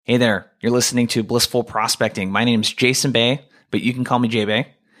Hey there, you're listening to Blissful Prospecting. My name is Jason Bay, but you can call me J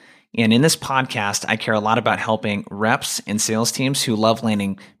Bay. And in this podcast, I care a lot about helping reps and sales teams who love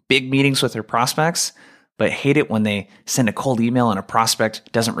landing big meetings with their prospects, but hate it when they send a cold email and a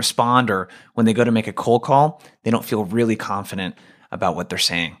prospect doesn't respond, or when they go to make a cold call, they don't feel really confident about what they're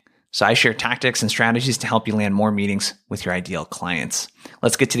saying. So I share tactics and strategies to help you land more meetings with your ideal clients.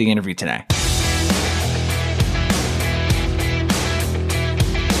 Let's get to the interview today.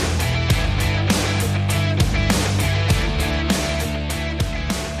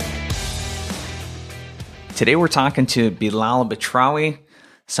 Today we're talking to Bilal Batrawi,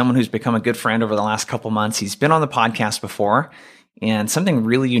 someone who's become a good friend over the last couple months. He's been on the podcast before, and something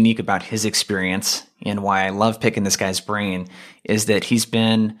really unique about his experience and why I love picking this guy's brain is that he's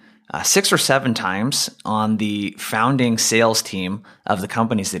been 6 or 7 times on the founding sales team of the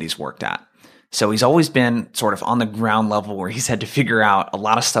companies that he's worked at. So he's always been sort of on the ground level where he's had to figure out a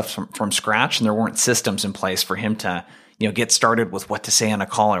lot of stuff from scratch, and there weren't systems in place for him to get started with what to say on a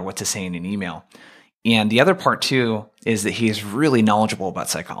call or what to say in an email. And the other part too is that he is really knowledgeable about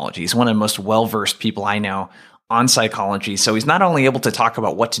psychology. He's one of the most well-versed people I know on psychology. So he's not only able to talk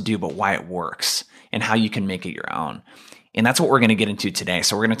about what to do, but why it works and how you can make it your own. And that's what we're going to get into today.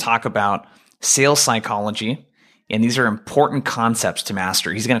 So we're going to talk about sales psychology, and these are important concepts to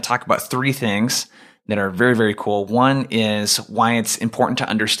master. He's going to talk about 3 things that are very, very cool. One is why it's important to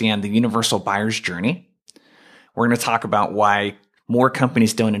understand the universal buyer's journey. We're going to talk about why more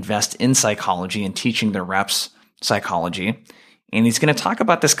companies don't invest in psychology and teaching their reps psychology. And he's going to talk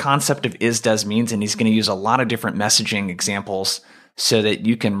about this concept of is, does, means, and he's going to use a lot of different messaging examples so that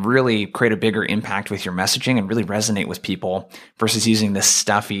you can really create a bigger impact with your messaging and really resonate with people versus using this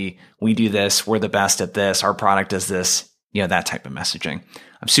stuffy, we do this, we're the best at this, our product does this, that type of messaging.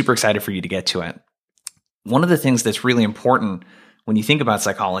 I'm super excited for you to get to it. One of the things that's really important when you think about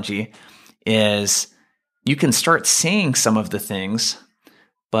psychology is you can start saying some of the things,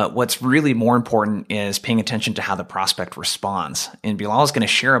 but what's really more important is paying attention to how the prospect responds. And Bilal is going to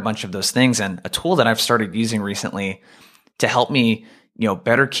share a bunch of those things, and a tool that I've started using recently to help me,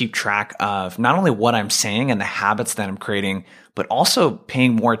 better keep track of not only what I'm saying and the habits that I'm creating, but also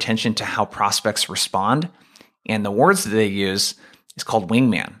paying more attention to how prospects respond. And the words that they use is called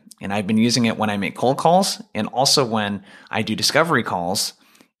Wingman. And I've been using it when I make cold calls and also when I do discovery calls.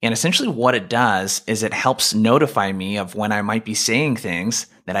 And essentially what it does is it helps notify me of when I might be saying things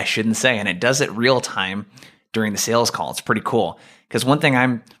that I shouldn't say. And it does it real time during the sales call. It's pretty cool. Because one thing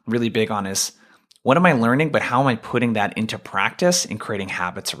I'm really big on is what am I learning, but how am I putting that into practice and creating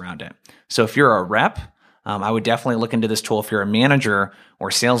habits around it? So if you're a rep, I would definitely look into this tool. If you're a manager or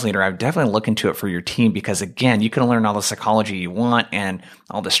sales leader, I would definitely look into it for your team because, again, you can learn all the psychology you want and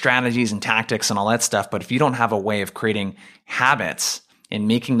all the strategies and tactics and all that stuff. But if you don't have a way of creating habits and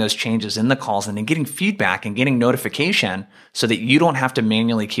making those changes in the calls and then getting feedback and getting notification so that you don't have to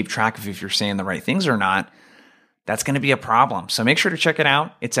manually keep track of if you're saying the right things or not, that's going to be a problem. So make sure to check it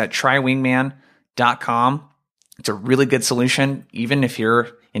out. It's at trywingman.com. It's a really good solution, even if you're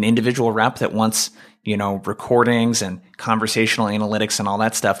an individual rep that wants, recordings and conversational analytics and all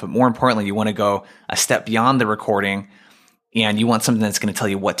that stuff. But more importantly, you want to go a step beyond the recording and you want something that's going to tell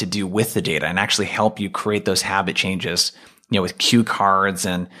you what to do with the data and actually help you create those habit changes with cue cards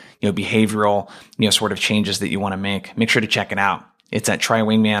and, behavioral, sort of changes that you want to make. Make sure to check it out. It's at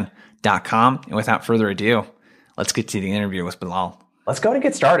trywingman.com. And without further ado, let's get to the interview with Bilal. Let's go and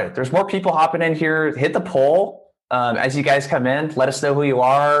get started. There's more people hopping in here. Hit the poll. As you guys come in, let us know who you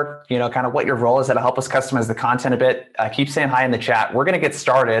are, kind of what your role is. That'll help us customize the content a bit. Keep saying hi in the chat. We're going to get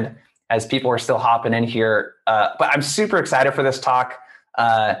started as people are still hopping in here. But I'm super excited for this talk.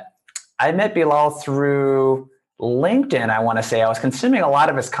 I met Bilal through LinkedIn, I want to say. I was consuming a lot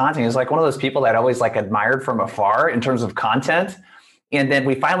of his content. He was like one of those people that I always admired from afar in terms of content. And then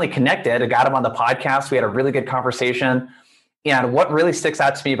we finally connected. I got him on the podcast. We had a really good conversation. And what really sticks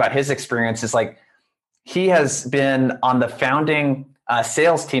out to me about his experience is he has been on the founding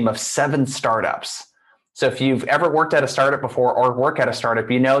sales team of 7 startups. So if you've ever worked at a startup before or work at a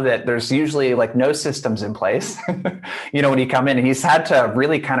startup, you know that there's usually no systems in place, when you come in, and he's had to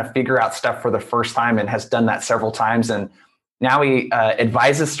really kind of figure out stuff for the first time and has done that several times. And now he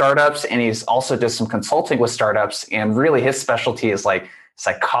advises startups, and he's also does some consulting with startups. And really his specialty is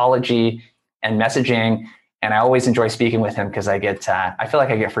psychology and messaging. And I always enjoy speaking with him because I feel like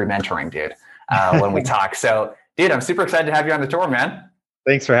I get free mentoring, dude, when we talk. So dude, I'm super excited to have you on the tour, man.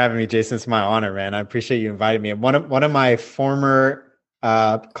 Thanks for having me, Jason. It's my honor, man. I appreciate you inviting me. And one of my former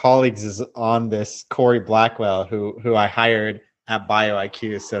colleagues is on this, Corey Blackwell, who I hired at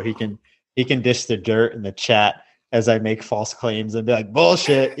BioIQ, so he can dish the dirt in the chat. as I make false claims and be like,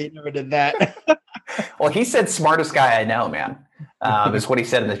 bullshit, he never did that. Well, he said smartest guy I know, man, is what he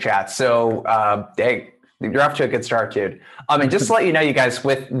said in the chat. So, hey, you're off to a good start, dude. And just to let you know, you guys,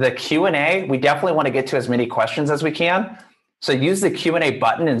 with the Q&A, we definitely want to get to as many questions as we can. So use the Q&A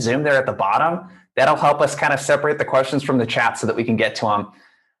button in Zoom there at the bottom. That'll help us kind of separate the questions from the chat so that we can get to them.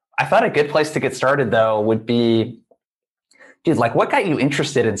 I thought a good place to get started, though, would be, dude, like what got you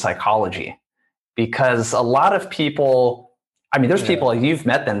interested in psychology? Because a lot of people, I mean, there's people, you've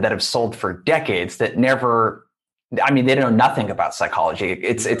met them that have sold for decades that never, I mean, they know nothing about psychology.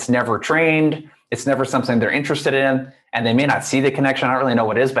 It's never trained. It's never something they're interested in, and they may not see the connection. I don't really know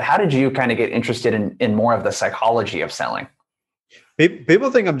what it is, but how did you kind of get interested in more of the psychology of selling?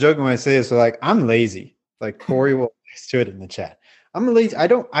 People think I'm joking when I say this. So like, I'm lazy. Like Corey will do it in the chat. I'm lazy. I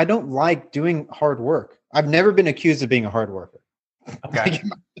don't like doing hard work. I've never been accused of being a hard worker. Okay. Like in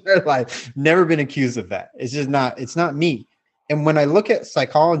my entire life, never been accused of that. It's just not, it's not me. And when I look at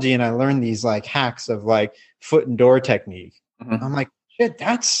psychology and I learn these like hacks of like foot and door technique, I'm like, shit,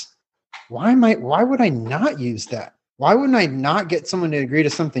 why would I not use that? Why wouldn't I not get someone to agree to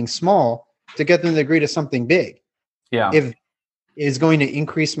something small to get them to agree to something big? Yeah. If it's going to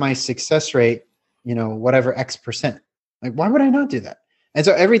increase my success rate, whatever X percent. Like, why would I not do that? And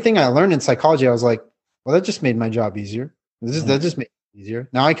so everything I learned in psychology, I was like, well, that just made my job easier. That just made it easier.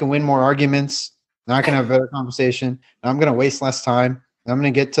 Now I can win more arguments. Now I can have a better conversation. Now I'm going to waste less time. I'm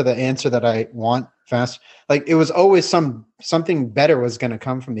going to get to the answer that I want fast. Like it was always something better was going to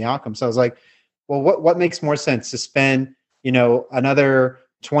come from the outcome. So I was like, well, what makes more sense to spend, another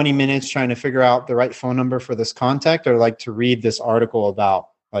 20 minutes trying to figure out the right phone number for this contact, or like to read this article about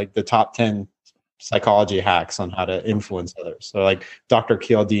like the top 10 psychology hacks on how to influence others. So like Dr.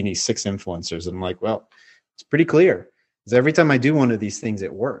 Cialdini's 6 influencers. And I'm like, well, it's pretty clear because every time I do one of these things,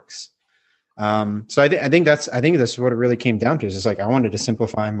 it works. So I think that's what it really came down to. Is just like, I wanted to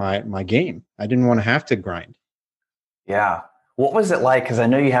simplify my game. I didn't want to have to grind. Yeah. What was it like? Cause I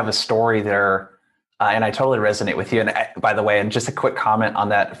know you have a story there, and I totally resonate with you. And by the way, and just a quick comment on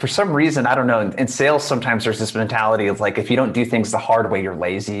that, for some reason, I don't know, in sales, sometimes there's this mentality of like, if you don't do things the hard way, you're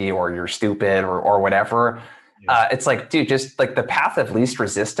lazy or you're stupid or whatever. Yeah. It's like, dude, just like the path of least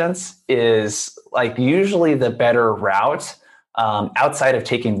resistance is like usually the better route, outside of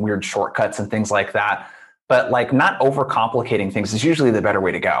taking weird shortcuts and things like that. But like not overcomplicating things is usually the better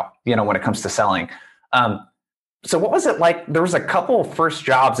way to go, when it comes to selling. So what was it like? There was a couple first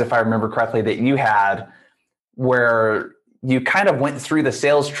jobs, if I remember correctly, that you had where you kind of went through the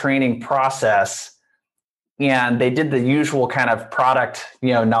sales training process and they did the usual kind of product,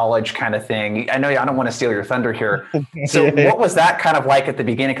 knowledge kind of thing. I know I don't want to steal your thunder here. So what was that kind of like at the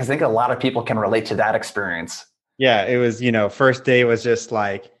beginning? Because I think a lot of people can relate to that experience. Yeah, it was, first day was just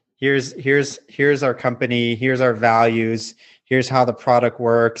like, here's our company, here's our values, here's how the product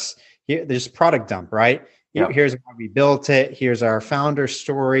works. There's product dump, right? Yep. Here's how we built it. Here's our founder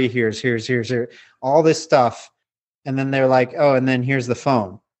story. Here's all this stuff. And then they're like, oh, and then here's the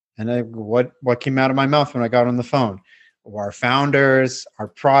phone. And what came out of my mouth when I got on the phone? Our founders, our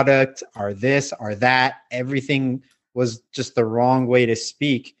product, our this, our that. Everything was just the wrong way to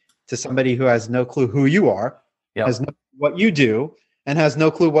speak to somebody who has no clue who you are, yep. Has no clue what you do, and has no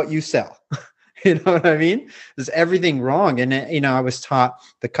clue what you sell. You know what I mean? There's everything wrong. And, I was taught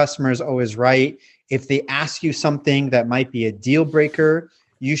the customer is always right. If they ask you something that might be a deal breaker,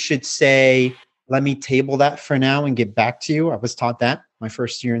 you should say, let me table that for now and get back to you. I was taught that my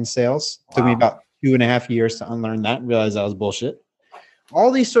first year in sales. Wow. Took me about 2.5 years to unlearn that and realize that was bullshit.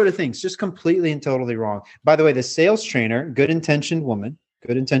 All these sort of things, just completely and totally wrong. By the way, the sales trainer, good intentioned woman,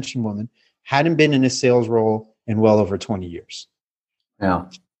 hadn't been in a sales role in well over 20 years. Yeah.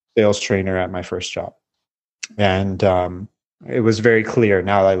 Sales trainer at my first job. And it was very clear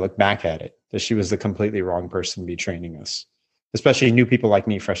now that I look back at it, that she was the completely wrong person to be training us, especially new people like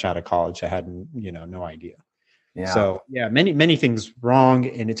me fresh out of college. I had, no idea. Yeah. So yeah, many things wrong.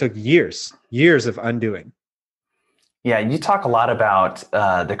 And it took years of undoing. Yeah. You talk a lot about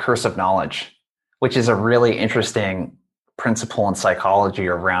the curse of knowledge, which is a really interesting principle in psychology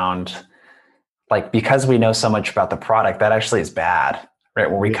around like, because we know so much about the product, that actually is bad, right?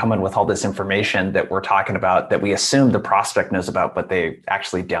 Where we come in with all this information that we're talking about that we assume the prospect knows about, but they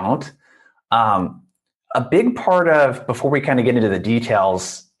actually don't. A big part of, before we kind of get into the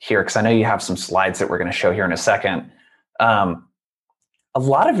details here, because I know you have some slides that we're going to show here in a second. A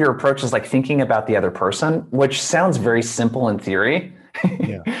lot of your approach is like thinking about the other person, which sounds very simple in theory.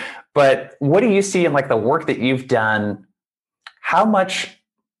 Yeah. But what do you see in like the work that you've done? How much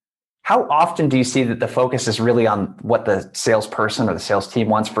how often do you see that the focus is really on what the salesperson or the sales team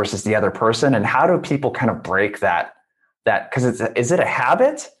wants versus the other person? And how do people kind of break that? Because is it a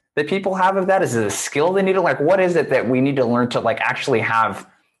habit that people have of that? Is it a skill they need to, like, what is it that we need to learn to like actually have,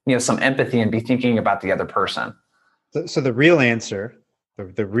 some empathy and be thinking about the other person? So the real answer,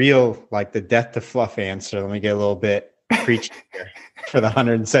 the real, like the death to fluff answer, let me get a little bit preachy here for the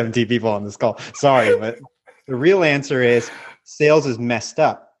 170 people on this call. Sorry, but the real answer is sales is messed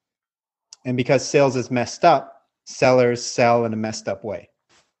up. And because sales is messed up, sellers sell in a messed up way.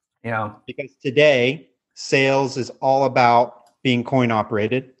 Yeah. Because today, sales is all about being coin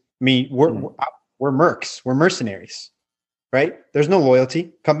operated. I mean, we're mercs, we're mercenaries, right? There's no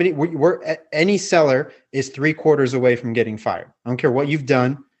loyalty. Company, any seller is 3/4 away from getting fired. I don't care what you've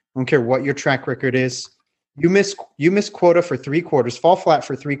done. I don't care what your track record is. You miss quota for 3/4, fall flat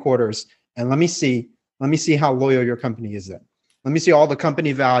for 3/4, and let me see how loyal your company is then. Let me see all the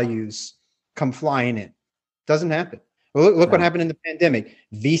company values come flying in. Doesn't happen. Well, look what happened in the pandemic.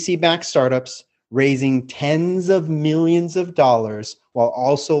 VC-backed startups raising tens of millions of dollars while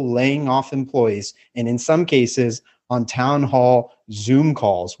also laying off employees, and in some cases on town hall Zoom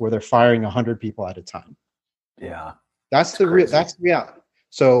calls where they're firing 100 people at a time. Yeah, that's the reality.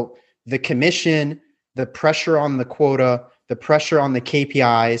 So the commission, the pressure on the quota, the pressure on the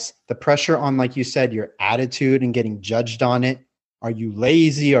KPIs, the pressure on, like you said, your attitude and getting judged on it. Are you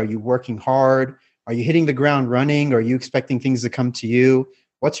lazy? Are you working hard? Are you hitting the ground running? Are you expecting things to come to you?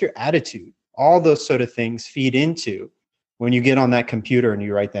 What's your attitude? All those sort of things feed into when you get on that computer and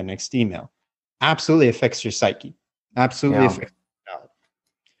you write that next email. Absolutely affects your psyche. Absolutely affects your job.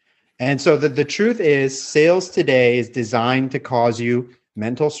 And so the truth is, sales today is designed to cause you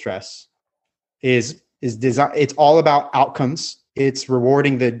mental stress. Is design. It's all about outcomes. It's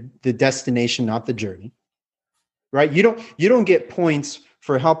rewarding the destination, not the journey. Right? You don't get points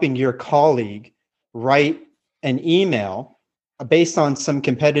for helping your colleague write an email based on some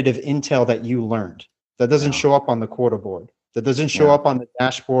competitive intel that you learned. That doesn't show up on the quota board. That doesn't show up on the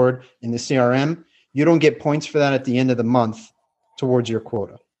dashboard in the CRM. You don't get points for that at the end of the month towards your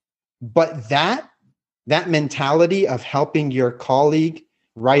quota. But that mentality of helping your colleague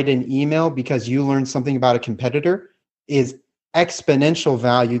write an email because you learned something about a competitor is exponential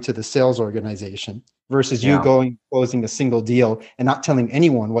value to the sales organization versus you going closing a single deal and not telling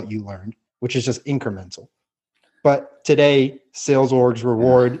anyone what you learned, which is just incremental. But today, sales orgs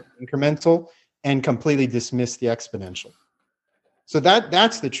reward incremental and completely dismiss the exponential. So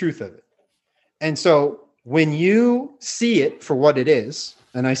that's the truth of it. And so when you see it for what it is,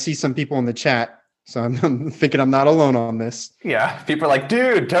 and I see some people in the chat, so I'm thinking I'm not alone on this. Yeah, people are like,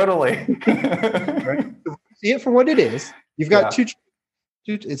 dude, totally. Right? See it for what it is. You've got two.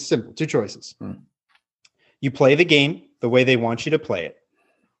 It's simple, two choices. You play the game the way they want you to play it,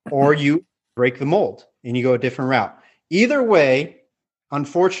 or you break the mold and you go a different route. Either way,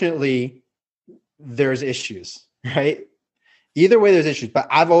 unfortunately, there's issues, right? Either way, there's issues, but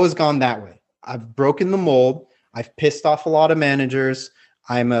I've always gone that way. I've broken the mold. I've pissed off a lot of managers.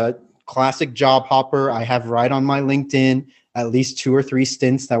 I'm a classic job hopper. I have right on my LinkedIn at least 2 or 3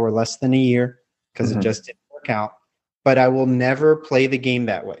 stints that were less than a year because it just didn't work out. But I will never play the game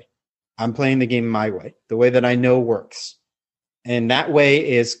that way. I'm playing the game my way, the way that I know works. And that way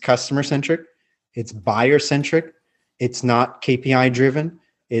is customer centric. It's buyer centric. It's not KPI driven.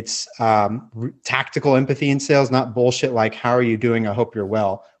 It's tactical empathy in sales, not bullshit like, how are you doing? I hope you're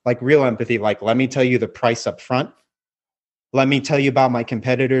well. Like real empathy, like, let me tell you the price up front. Let me tell you about my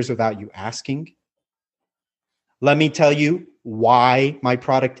competitors without you asking. Let me tell you why my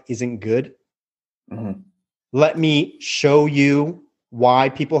product isn't good. Let me show you why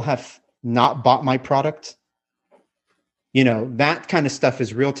people have not bought my product. That kind of stuff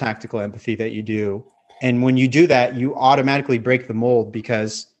is real tactical empathy that you do. And when you do that, you automatically break the mold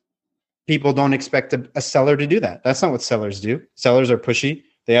because people don't expect a seller to do that. That's not what sellers do. Sellers are pushy.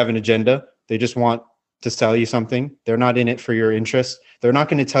 They have an agenda. They just want to sell you something. They're not in it for your interest. They're not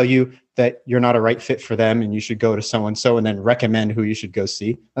going to tell you that you're not a right fit for them and you should go to so-and-so and then recommend who you should go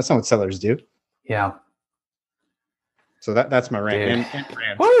see. That's not what sellers do. Yeah. So that's my rant. And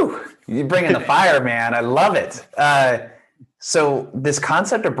woo! You bring in the fire, man. I love it. So this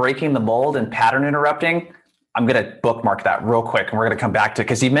concept of breaking the mold and pattern interrupting, I'm going to bookmark that real quick and we're going to come back to it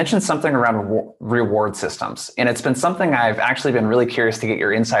because you mentioned something around reward systems. And it's been something I've actually been really curious to get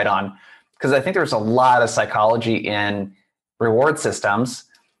your insight on because I think there's a lot of psychology in reward systems.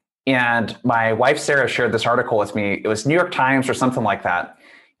 And my wife, Sarah, shared this article with me. It was New York Times or something like that.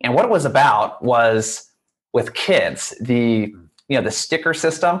 And what it was about was with kids, the sticker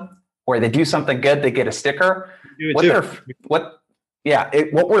system where they do something good, they get a sticker.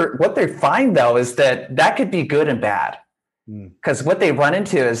 What they find though is that could be good and bad. Because what they run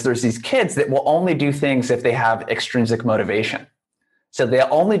into is there's these kids that will only do things if they have extrinsic motivation. So they'll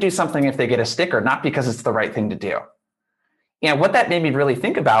only do something if they get a sticker, not because it's the right thing to do. And what that made me really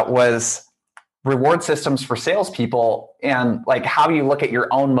think about was reward systems for salespeople and like how you look at your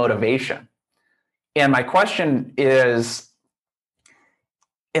own motivation. And my question is,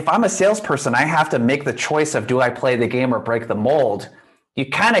 if I'm a salesperson, I have to make the choice of, do I play the game or break the mold? You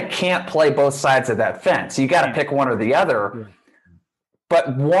kind of can't play both sides of that fence. You got to pick one or the other. Yeah.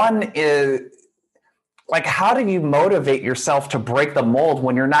 But one is like, how do you motivate yourself to break the mold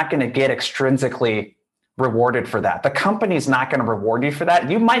when you're not going to get extrinsically rewarded for that? The company's not going to reward you for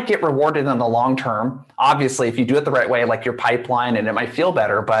that. You might get rewarded in the long term, obviously, if you do it the right way, like your pipeline, and it might feel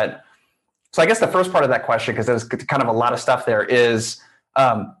better. But so I guess the first part of that question, because there's kind of a lot of stuff there, is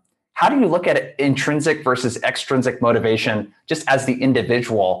how do you look at it, intrinsic versus extrinsic motivation, just as the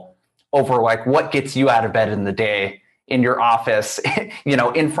individual, over like what gets you out of bed in the day, in your office,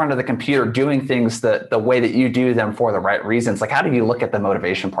 in front of the computer, doing things the way that you do them for the right reasons? Like, how do you look at the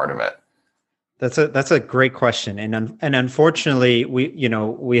motivation part of it? That's a great question, and unfortunately,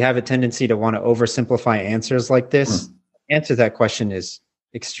 we have a tendency to want to oversimplify answers like this. Answer to that question is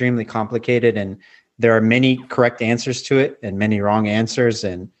extremely complicated, and there are many correct answers to it and many wrong answers,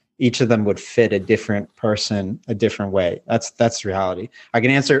 and each of them would fit a different person a different way. That's reality. I can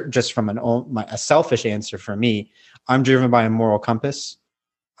answer just from a selfish answer for me. I'm driven by a moral compass.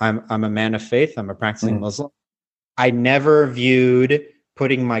 I'm a man of faith. I'm a practicing Muslim. I never viewed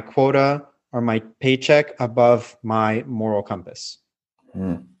putting my quota or my paycheck above my moral compass.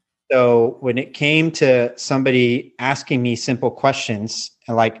 So when it came to somebody asking me simple questions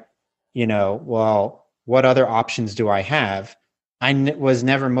like, well, what other options do I have? I was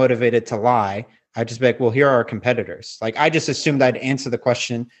never motivated to lie. I'd just be like, well, here are our competitors. Like, I just assumed I'd answer the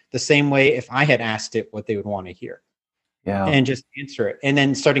question the same way if I had asked it, what they would want to hear. Yeah. And just answer it. And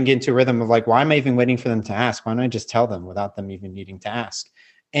then starting to get into a rhythm of like, why am I even waiting for them to ask? Why don't I just tell them without them even needing to ask?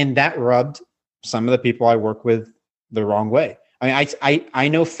 And that rubbed some of the people I work with the wrong way. I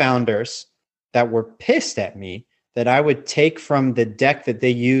know founders that were pissed at me that I would take from the deck that they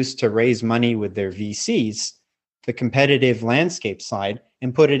use to raise money with their VCs, the competitive landscape slide,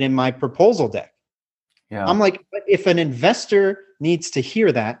 and put it in my proposal deck. Yeah. I'm like, but if an investor needs to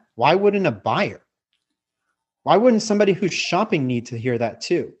hear that, why wouldn't a buyer? Why wouldn't somebody who's shopping need to hear that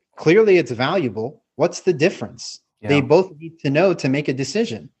too? Clearly it's valuable. What's the difference? Yeah. They both need to know to make a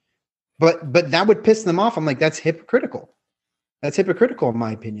decision. But that would piss them off. I'm like, that's hypocritical. That's hypocritical in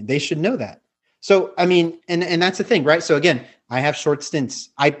my opinion. They should know that. So, I mean, and that's the thing, right? So again, I have short stints.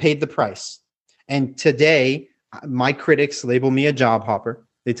 I paid the price. And today, my critics label me a job hopper.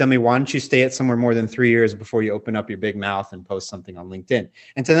 They tell me, why don't you stay at somewhere more than 3 years before you open up your big mouth and post something on LinkedIn?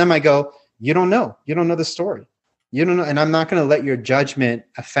 And to them, I go, you don't know. You don't know the story. You don't know. And I'm not going to let your judgment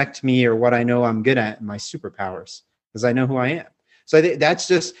affect me or what I know I'm good at and my superpowers, because I know who I am. So I think that's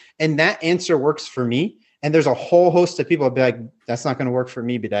just, and that answer works for me. And there's a whole host of people that'll be like, that's not going to work for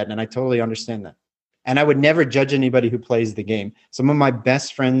me, Bidad. And I totally understand that. And I would never judge anybody who plays the game. Some of my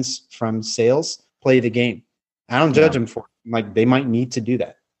best friends from sales play the game. I don't judge them for it. Like, they might need to do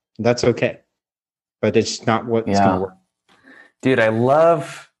that. That's okay. But it's not what's going to work. Dude, I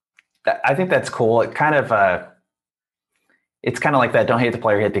love that. I think that's cool. It kind of, it's kind of like that don't hate the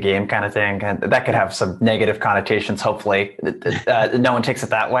player, hate the game kind of thing. And that could have some negative connotations, hopefully. No one takes it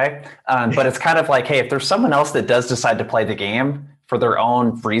that way. But it's kind of like, hey, if there's someone else that does decide to play the game for their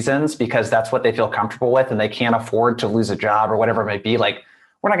own reasons, because that's what they feel comfortable with and they can't afford to lose a job or whatever it might be, like,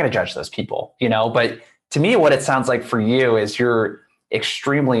 we're not going to judge those people, But to me, what it sounds like for you is you're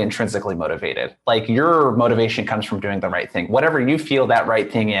extremely intrinsically motivated. Like, your motivation comes from doing the right thing. Whatever you feel that right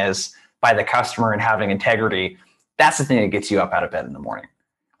thing is by the customer and having integrity, that's the thing that gets you up out of bed in the morning.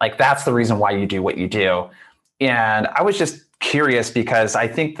 Like, that's the reason why you do what you do. And I was just curious because I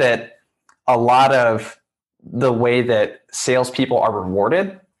think that a lot of the way that salespeople are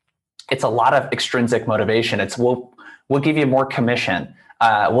rewarded, it's a lot of extrinsic motivation. It's we'll give you more commission.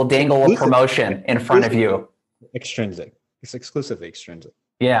 We'll dangle a promotion in front of you. Extrinsic. It's exclusively extrinsic.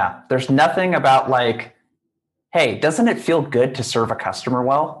 Yeah. There's nothing about like, hey, doesn't it feel good to serve a customer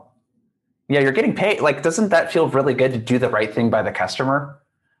well? Yeah, you're getting paid. Like, doesn't that feel really good to do the right thing by the customer?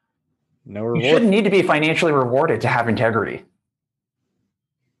 No reward. You shouldn't need to be financially rewarded to have integrity.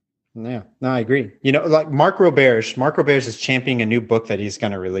 Yeah, no, I agree. Like Mark Roberge is championing a new book that he's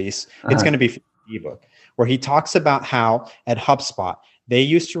going to release. It's going to be an ebook where he talks about how at HubSpot, they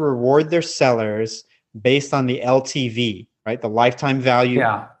used to reward their sellers based on the LTV, right? The lifetime value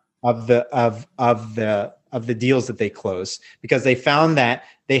of the of the deals that they closed because they found that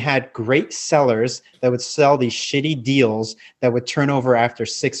they had great sellers that would sell these shitty deals that would turn over after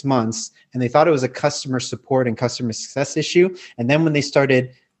 6 months. And they thought it was a customer support and customer success issue. And then when they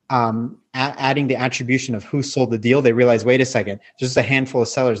started adding the attribution of who sold the deal, they realized, wait a second, just a handful of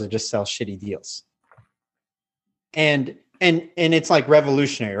sellers that just sell shitty deals. And it's like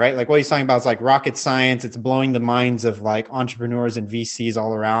revolutionary, right? Like what he's talking about is like rocket science. It's blowing the minds of like entrepreneurs and VCs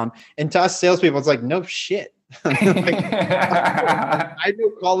all around. And to us salespeople, it's like, no shit. Like, I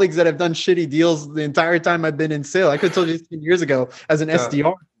know colleagues that have done shitty deals the entire time I've been in sales. I could have told you this 10 years ago as an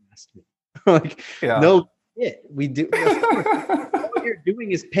SDR. Like, no shit. We do. What you're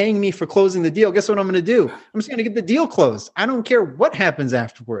doing is paying me for closing the deal. Guess what I'm going to do? I'm just going to get the deal closed. I don't care what happens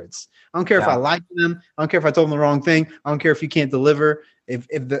afterwards. I don't care if I lied to them. I don't care if I told them the wrong thing. I don't care if you can't deliver. If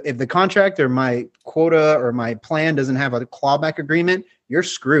the contract or my quota or my plan doesn't have a clawback agreement, you're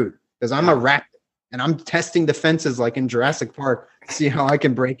screwed because I'm a raptor and I'm testing defenses like in Jurassic Park to see how I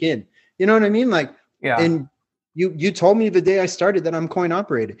can break in. You know what I mean? Like, and you told me the day I started that I'm coin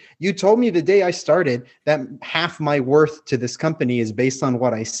operated. You told me the day I started that half my worth to this company is based on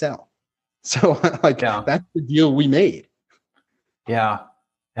what I sell. So like that's the deal we made. Yeah.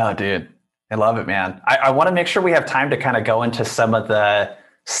 Oh, dude. I love it, man. I want to make sure we have time to kind of go into some of the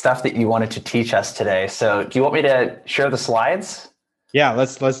stuff that you wanted to teach us today. So do you want me to share the slides? Yeah,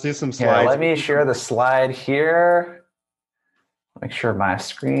 let's do some slides. Let me share the slide here. Make sure my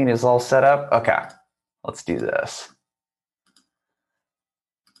screen is all set up. Okay. Let's do this.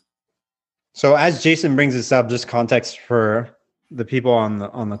 So as Jason brings this up, just context for the people on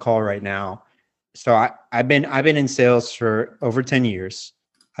the call right now. So I've been in sales for over 10 years.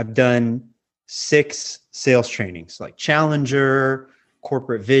 I've done 6 sales trainings like Challenger,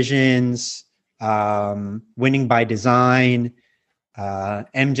 Corporate Visions, Winning by Design,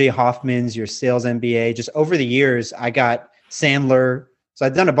 MJ Hoffman's Your Sales MBA. Just over the years, I got Sandler. So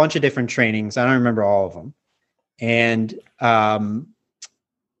I've done a bunch of different trainings. I don't remember all of them. And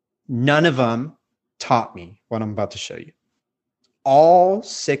none of them taught me what I'm about to show you. All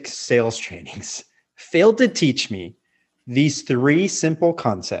 6 sales trainings failed to teach me these 3 simple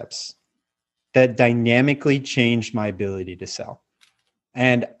concepts that dynamically changed my ability to sell.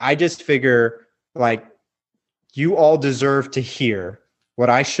 And I just figure like you all deserve to hear what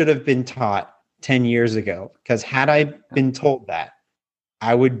I should have been taught 10 years ago. Because had I been told that,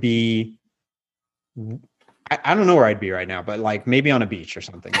 I would be, I don't know where I'd be right now, but like maybe on a beach or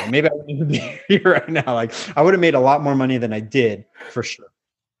something. Or maybe I wouldn't even be here right now. Like I would have made a lot more money than I did for sure.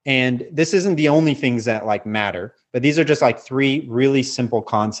 And this isn't the only things that like matter, but these are just like 3 really simple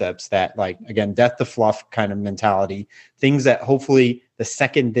concepts that like, again, death to fluff kind of mentality, things that hopefully the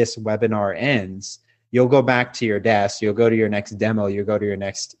second this webinar ends, you'll go back to your desk, you'll go to your next demo, you'll go to your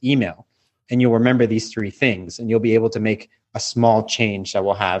next email, and you'll remember these 3 things and you'll be able to make a small change that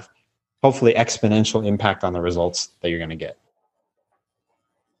will have hopefully exponential impact on the results that you're going to get.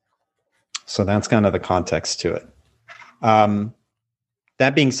 So that's kind of the context to it.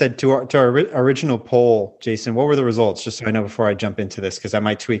 That being said, to our original poll, Jason, what were the results? Just so I know before I jump into this, because I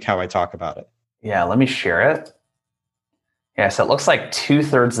might tweak how I talk about it. Yeah, let me share it. Yeah, so it looks like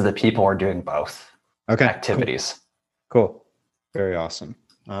 2/3 of the people are doing both activities. Cool. Very awesome.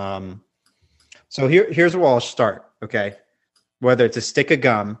 So here's where I'll start, okay? Whether it's a stick of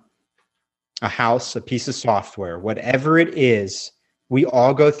gum, a house, a piece of software, whatever it is, we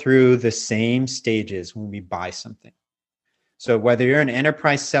all go through the same stages when we buy something. So whether you're an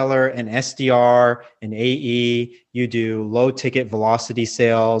enterprise seller, an SDR, an AE, you do low ticket velocity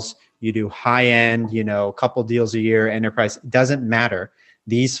sales, you do high end, a couple deals a year, enterprise, it doesn't matter.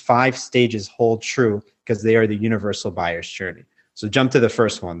 These 5 stages hold true because they are the universal buyer's journey. So jump to the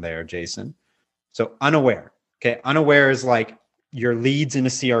first one there, Jason. So unaware. Okay. Unaware is like your leads in a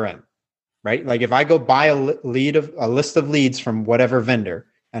CRM, right? Like if I go buy a list of leads from whatever vendor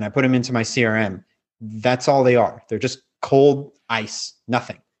and I put them into my CRM, that's all they are. They're just cold ice,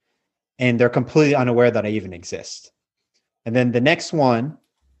 nothing. And they're completely unaware that I even exist. And then the next one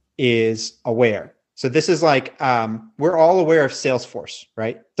is aware. So this is like, we're all aware of Salesforce,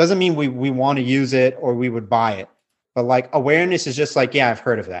 right? Doesn't mean we want to use it or we would buy it. But like awareness is just like, yeah, I've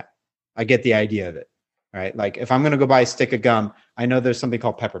heard of that. I get the idea of it, right? Like if I'm going to go buy a stick of gum, I know there's something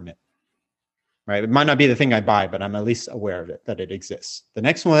called peppermint, right? It might not be the thing I buy, but I'm at least aware of it, that it exists. The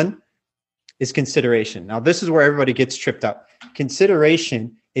next one is consideration. Now, this is where everybody gets tripped up.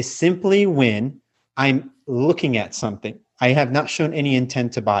 Consideration is simply when I'm looking at something. I have not shown any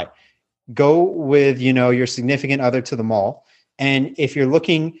intent to buy. Go with, your significant other to the mall. And if you're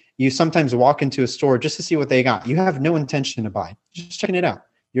looking, you sometimes walk into a store just to see what they got. You have no intention to buy, just checking it out.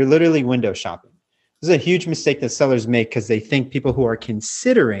 You're literally window shopping. This is a huge mistake that sellers make because they think people who are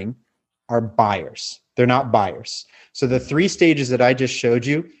considering are buyers. They're not buyers. So the 3 stages that I just showed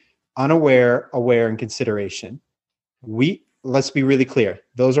you, unaware, aware, and consideration, let's be really clear.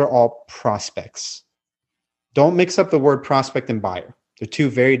 Those are all prospects. Don't mix up the word prospect and buyer. They're 2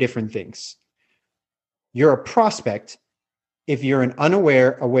 very different things. You're a prospect if you're an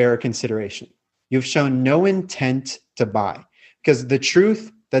unaware, aware, consideration. You've shown no intent to buy. Because the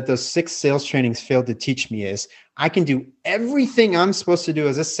truth that those 6 sales trainings failed to teach me is I can do everything I'm supposed to do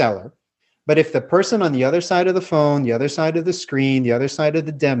as a seller. But if the person on the other side of the phone, the other side of the screen, the other side of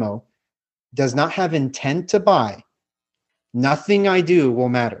the demo does not have intent to buy, nothing I do will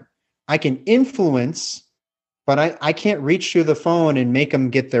matter. I can influence, but I can't reach through the phone and make them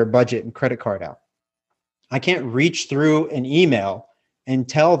get their budget and credit card out. I can't reach through an email and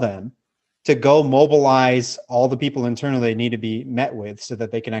tell them to go mobilize all the people internally they need to be met with so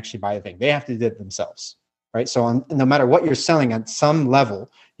that they can actually buy a thing. They have to do it themselves, right? So no matter what you're selling at some level,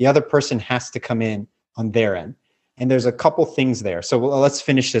 the other person has to come in on their end. And there's a couple things there. So let's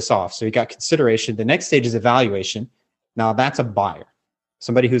finish this off. So you got consideration. The next stage is evaluation. Now that's a buyer,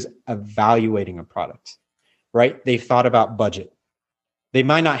 somebody who's evaluating a product, right? They've thought about budget. They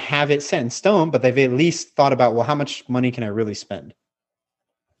might not have it set in stone, but they've at least thought about, well, how much money can I really spend?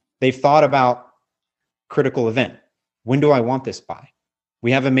 They've thought about critical event. When do I want this by?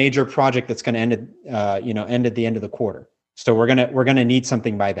 We have a major project that's going to end at the end of the quarter. So we're gonna need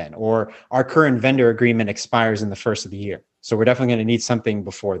something by then. Or our current vendor agreement expires in the first of the year. So we're definitely going to need something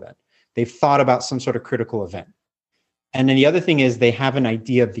before then. They've thought about some sort of critical event. And then the other thing is they have an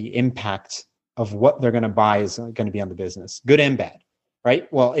idea of the impact of what they're going to buy is going to be on the business, good and bad. Right?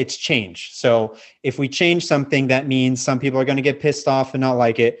 Well, it's change. So if we change something, that means some people are going to get pissed off and not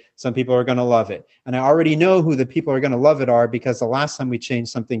like it. Some people are going to love it. And I already know who the people are going to love it are because the last time we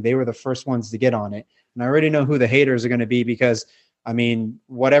changed something, they were the first ones to get on it. And I already know who the haters are going to be because, I mean,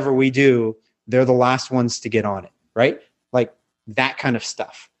 whatever we do, they're the last ones to get on it. Right? Like that kind of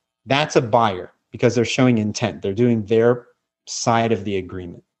stuff. That's a buyer because they're showing intent. They're doing their side of the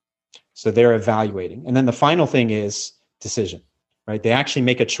agreement. So they're evaluating. And then the final thing is decision. Right? They actually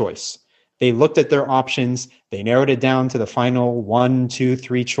make a choice. They looked at their options, they narrowed it down to the final 1, 2,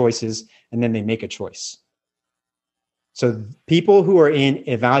 3 choices, and then they make a choice. So people who are in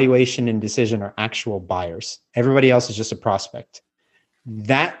evaluation and decision are actual buyers. Everybody else is just a prospect.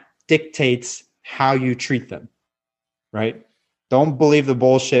 That dictates how you treat them, right? Don't believe the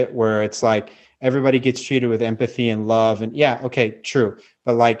bullshit where it's like everybody gets treated with empathy and love. And yeah, okay, true.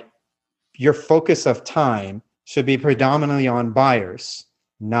 But like your focus of time should be predominantly on buyers,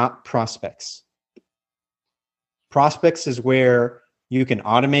 not prospects. Prospects is where you can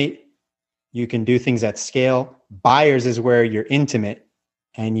automate, you can do things at scale. Buyers is where you're intimate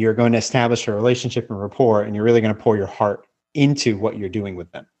and you're going to establish a relationship and rapport, and you're really going to pour your heart into what you're doing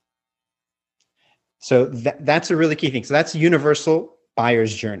with them. So that's a really key thing. So that's universal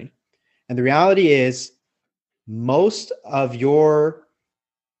buyer's journey. And the reality is most of your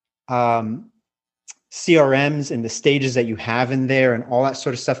CRMs and the stages that you have in there and all that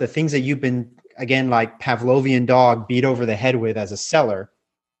sort of stuff, the things that you've been, again, like Pavlovian dog beat over the head with as a seller,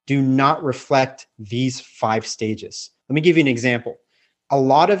 do not reflect these 5 stages. Let me give you an example. A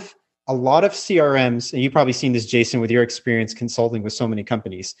lot of CRMs, and you've probably seen this, Jason, with your experience consulting with so many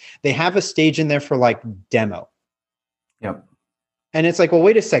companies, they have a stage in there for like demo. Yep. And it's like, well,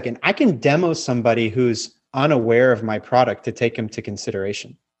 wait a second. I can demo somebody who's unaware of my product to take them to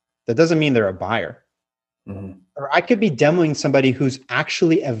consideration. That doesn't mean they're a buyer. Mm-hmm. Or I could be demoing somebody who's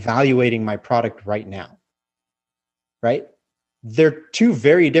actually evaluating my product right now, right? They're 2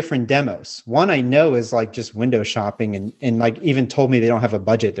 very different demos. One I know is like just window shopping and like even told me they don't have a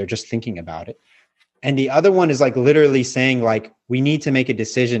budget. They're just thinking about it. And the other one is like literally saying like, we need to make a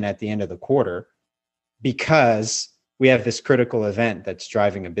decision at the end of the quarter because we have this critical event that's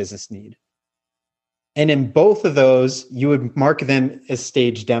driving a business need. And in both of those, you would mark them as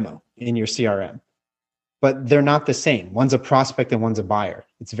stage demo in your CRM. But they're not the same. One's a prospect and one's a buyer.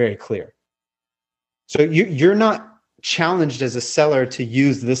 It's very clear. So you're not challenged as a seller to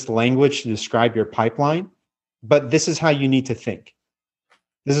use this language to describe your pipeline, but this is how you need to think.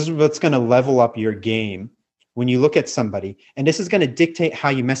 This is what's going to level up your game when you look at somebody. And this is going to dictate how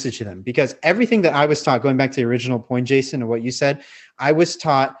you message them. Because everything that I was taught, going back to the original point, Jason, and what you said, I was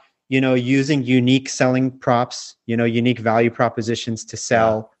taught, using unique selling props, unique value propositions to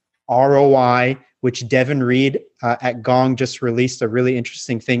sell, ROI, which Devin Reed at Gong just released a really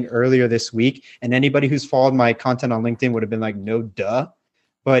interesting thing earlier this week. And anybody who's followed my content on LinkedIn would have been like, no, duh.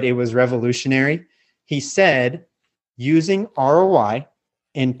 But it was revolutionary. He said, using ROI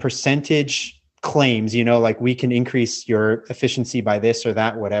in percentage claims, like we can increase your efficiency by this or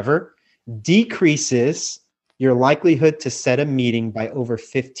that, whatever, decreases your likelihood to set a meeting by over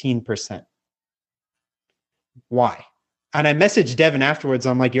 15%. Why? And I messaged Devin afterwards.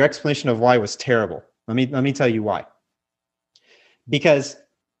 I'm like, your explanation of why was terrible. Let me tell you why. Because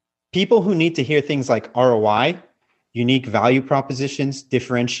people who need to hear things like ROI, unique value propositions,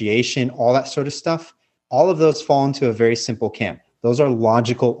 differentiation, all that sort of stuff, all of those fall into a very simple camp. Those are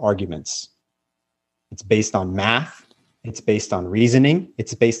logical arguments. It's based on math. It's based on reasoning.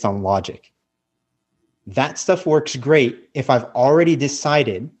 It's based on logic. That stuff works great if I've already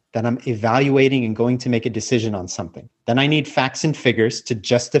decided that I'm evaluating and going to make a decision on something. Then I need facts and figures to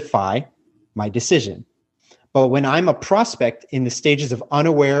justify my decision. But when I'm a prospect in the stages of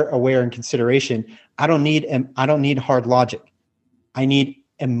unaware, aware, and consideration, I don't need hard logic. I need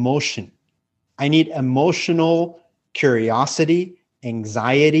emotion. I need emotional curiosity,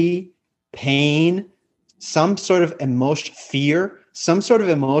 anxiety, pain, some sort of fear, some sort of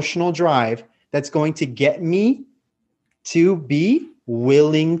emotional drive that's going to get me to be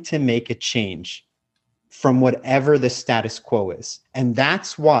willing to make a change from whatever the status quo is. And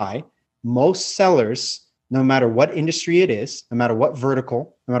that's why most sellers, no matter what industry it is, no matter what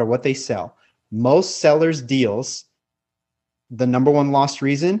vertical, no matter what they sell, most sellers' deals, the number one lost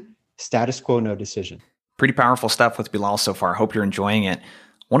reason, status quo, no decision. Pretty powerful stuff with Bilal so far. Hope you're enjoying it.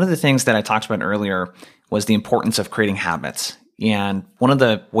 One of the things that I talked about earlier was the importance of creating habits. And one of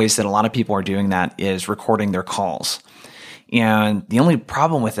the ways that a lot of people are doing that is recording their calls. And the only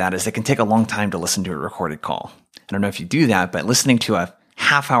problem with that is it can take a long time to listen to a recorded call. I don't know if you do that, but listening to a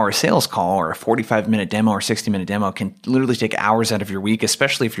half-hour sales call or a 45-minute demo or 60-minute demo can literally take hours out of your week,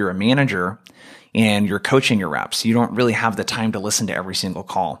 especially if you're a manager and you're coaching your reps. You don't really have the time to listen to every single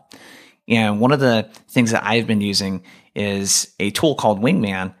call. And one of the things that I've been using is a tool called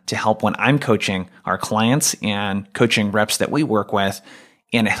Wingman to help when I'm coaching our clients and coaching reps that we work with.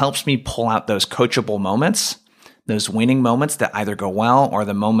 And it helps me pull out those coachable moments, those winning moments that either go well or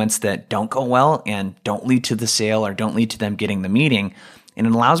the moments that don't go well and don't lead to the sale or don't lead to them getting the meeting. And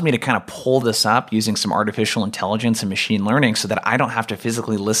it allows me to kind of pull this up using some artificial intelligence and machine learning so that I don't have to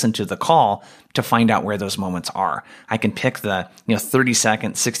physically listen to the call to find out where those moments are. I can pick the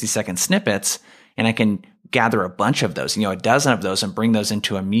 30-second, 60-second snippets, and I can gather a bunch of those, a dozen of those, and bring those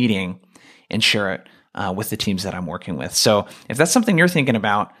into a meeting and share it with the teams that I'm working with. So if that's something you're thinking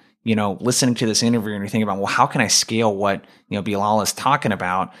about, listening to this interview and you're thinking about, well, how can I scale what, Bilal is talking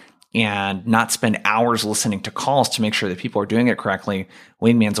about and not spend hours listening to calls to make sure that people are doing it correctly,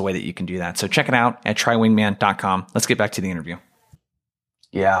 Wingman's a way that you can do that. So check it out at trywingman.com. Let's get back to the interview.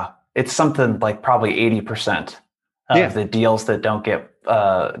 Yeah. It's something like probably 80% of the deals that don't get,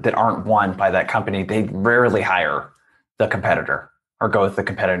 that aren't won by that company. They rarely hire the competitor or go with the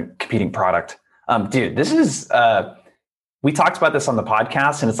competing product. Dude, this is, we talked about this on the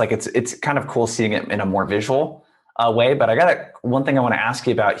podcast, and it's like, it's kind of cool seeing it in a more visual way, but I got one thing I want to ask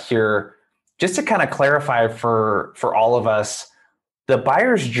you about here, just to kind of clarify for all of us. The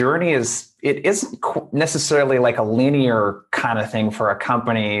buyer's journey it isn't necessarily like a linear kind of thing for a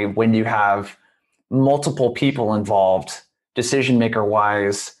company when you have multiple people involved, decision maker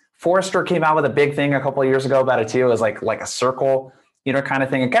wise. Forrester came out with a big thing a couple of years ago about it too. It was like a circle, kind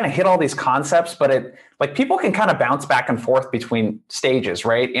of thing. It kind of hit all these concepts, but people can kind of bounce back and forth between stages,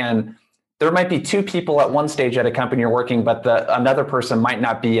 right? And there might be two people at one stage at a company you're working, but another person might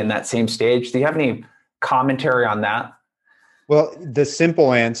not be in that same stage. Do you have any commentary on that? Well, the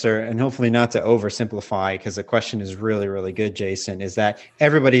simple answer, and hopefully not to oversimplify, because the question is really, really good, Jason, is that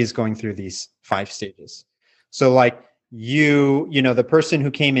everybody is going through these 5 stages. So like the person who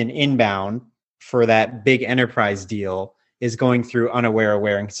came in inbound for that big enterprise deal is going through unaware,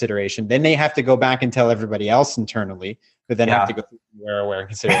 aware, and consideration. Then they have to go back and tell everybody else internally, who then have to go through aware, and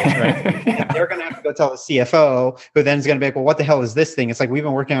consideration, right? They're going to have to go tell the CFO, who then is going to be like, well, what the hell is this thing? It's like, we've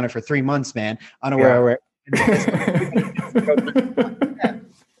been working on it for 3 months, man. Unaware, aware.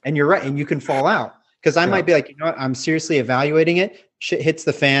 And you're right. And you can fall out, because I might be like, I'm seriously evaluating it. Shit hits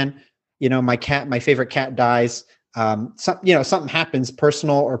the fan. My favorite cat dies. Something happens,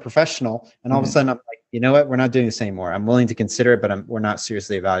 personal or professional. And all of a sudden I'm like, you know what? We're not doing this anymore. I'm willing to consider it, but we're not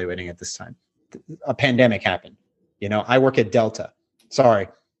seriously evaluating it this time. A pandemic happened. I work at Delta. Sorry.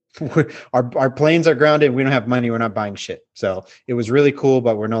 Our planes are grounded. We don't have money. We're not buying shit. So it was really cool,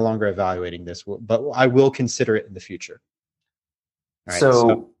 but we're no longer evaluating this. But I will consider it in the future. All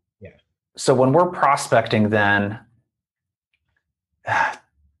right, so when we're prospecting, then I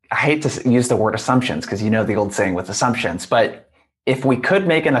hate to use the word assumptions, because the old saying with assumptions, but if we could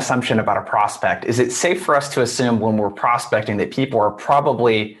make an assumption about a prospect, is it safe for us to assume when we're prospecting that people are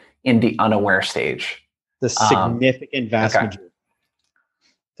probably in the unaware stage? The significant vast majority.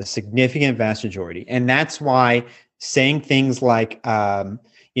 The significant vast majority. And that's why saying things like,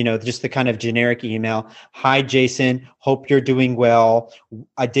 just the kind of generic email, "Hi, Jason, hope you're doing well.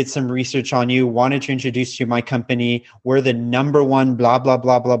 I did some research on you, wanted to introduce you to my company. We're the number one, blah, blah,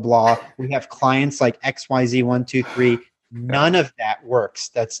 blah, blah, blah. We have clients like XYZ123. None of that works.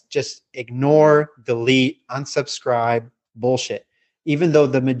 That's just ignore, delete, unsubscribe, bullshit. Even though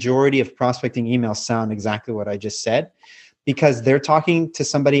the majority of prospecting emails sound exactly what I just said, because they're talking to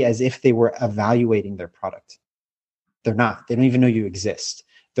somebody as if they were evaluating their product. They're not. They don't even know you exist.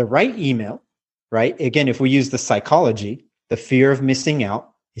 The right email, right? Again, if we use the psychology, the fear of missing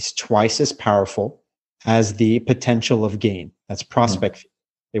out is twice as powerful as the potential of gain. That's prospect.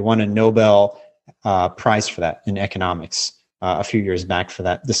 They won a Nobel Prize for that in economics a few years back for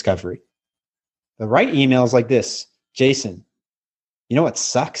that discovery. The right email is like this: "Jason, you know what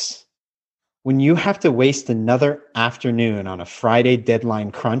sucks? When you have to waste another afternoon on a Friday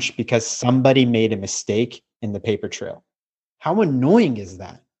deadline crunch because somebody made a mistake in the paper trail. How annoying is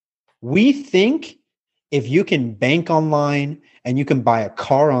that? We think if you can bank online and you can buy a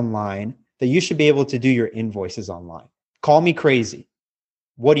car online, that you should be able to do your invoices online. Call me crazy.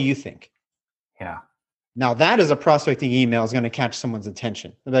 What do you think?" Yeah. Now that is a prospecting email is going to catch someone's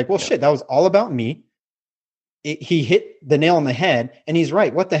attention. They're like, well, shit, that was all about me. He hit the nail on the head, and he's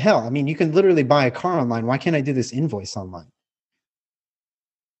right. What the hell? I mean, you can literally buy a car online. Why can't I do this invoice online?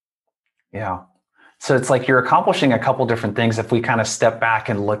 Yeah. So it's like you're accomplishing a couple different things. If we kind of step back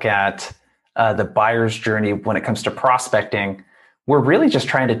and look at the buyer's journey when it comes to prospecting, we're really just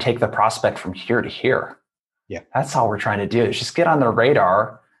trying to take the prospect from here to here. Yeah. That's all we're trying to do, is just get on their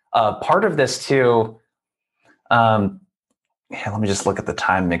radar. Part of this too, let me just look at the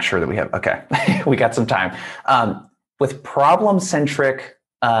time, make sure that we have, okay, we got some time. With problem-centric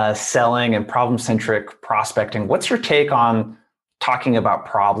selling and problem-centric prospecting, what's your take on talking about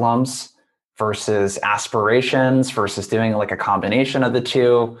problems versus aspirations versus doing like a combination of the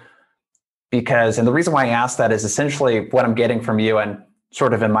two? Because, and the reason why I ask that is essentially what I'm getting from you and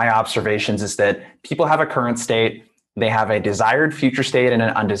sort of in my observations is that people have a current state, they have a desired future state and an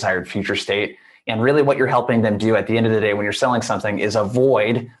undesired future state. And really what you're helping them do at the end of the day when you're selling something is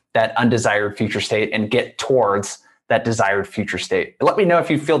avoid that undesired future state and get towards that desired future state. Let me know if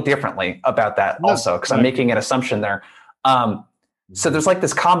you feel differently about that also, because I'm making an assumption there. So there's like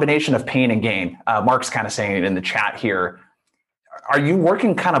this combination of pain and gain. Mark's kind of saying it in the chat here. Are you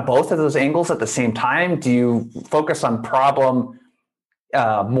working kind of both of those angles at the same time? Do you focus on problem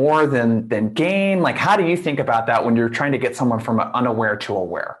more than gain? Like, how do you think about that when you're trying to get someone from unaware to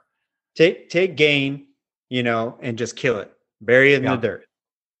aware? Take gain, and just kill it. Bury it in the dirt.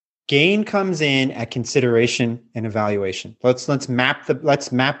 Gain comes in at consideration and evaluation. Let's map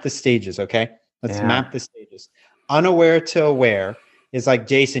the stages, okay? Let's map the stages. Unaware to aware is like,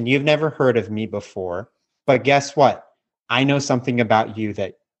 Jason, you've never heard of me before, but guess what? I know something about you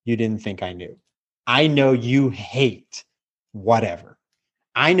that you didn't think I knew. I know you hate whatever.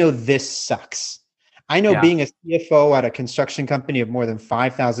 I know this sucks. I know being a CFO at a construction company of more than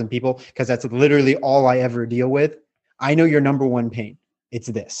 5,000 people, because that's literally all I ever deal with. I know your number one pain. It's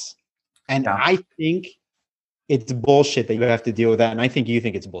this. And I think it's bullshit that you have to deal with that. And I think you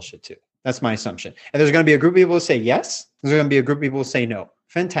think it's bullshit too. That's my assumption. And there's going to be a group of people who say yes. There's going to be a group of people who say no.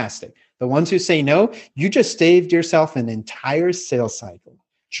 Fantastic. The ones who say no, you just saved yourself an entire sales cycle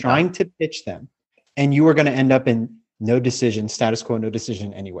trying to pitch them. And you are going to end up in no decision, status quo, no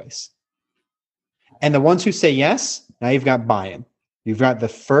decision anyways. And the ones who say yes, now you've got buy-in. You've got the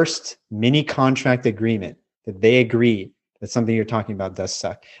first mini contract agreement that they agree that something you're talking about does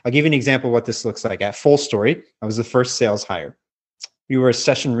suck. I'll give you an example of what this looks like. At Full Story, I was the first sales hire. We were a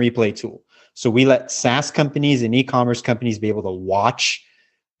session replay tool. So we let SaaS companies and e-commerce companies be able to watch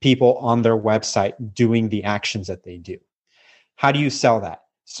people on their website doing the actions that they do. How do you sell that?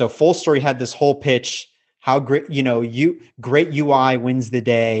 So Full Story had this whole pitch. How great, great UI wins the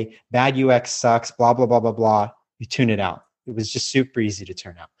day, bad UX sucks, blah, blah, blah, blah, blah. You tune it out. It was just super easy to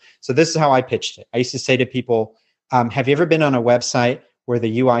turn out. So this is how I pitched it. I used to say to people, have you ever been on a website where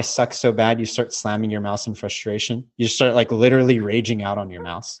the UI sucks so bad you start slamming your mouse in frustration? You start like literally raging out on your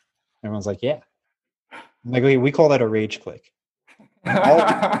mouse. Everyone's like, yeah. I'm like, we call that a rage click.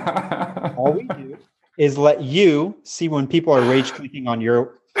 All we do is let you see when people are rage clicking on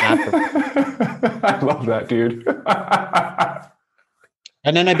your app. I love that, dude.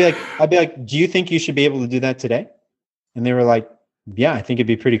 And then I'd be like, do you think you should be able to do that today? And they were like, yeah, I think it'd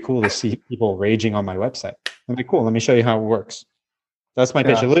be pretty cool to see people raging on my website. I'm like, cool, let me show you how it works. That's my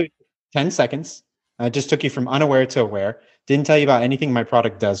pitch. Literally 10 seconds. I just took you from unaware to aware. Didn't tell you about anything my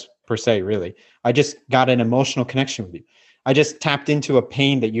product does per se, really. I just got an emotional connection with you. I just tapped into a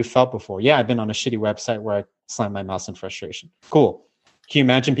pain that you felt before. Yeah, I've been on a shitty website where I slammed my mouse in frustration. Cool. Can you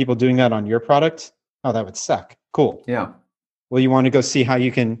imagine people doing that on your product? Oh, that would suck. Cool. Yeah. Well, you want to go see how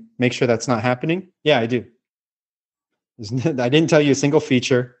you can make sure that's not happening? Yeah, I do. I didn't tell you a single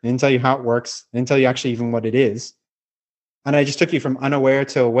feature. I didn't tell you how it works. I didn't tell you actually even what it is. And I just took you from unaware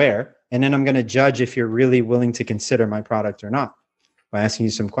to aware. And then I'm going to judge if you're really willing to consider my product or not by asking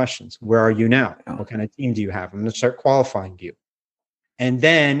you some questions. Where are you now? What kind of team do you have? I'm going to start qualifying you. And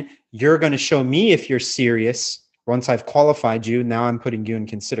then you're going to show me if you're serious. Once I've qualified you, now I'm putting you in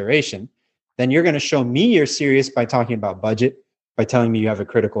consideration. Then you're going to show me you're serious by talking about budget, by telling me you have a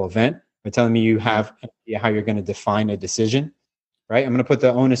critical event, by telling me you have an idea how you're going to define a decision, right? I'm going to put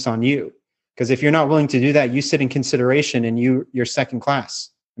the onus on you. Because if you're not willing to do that, you sit in consideration and you're second class.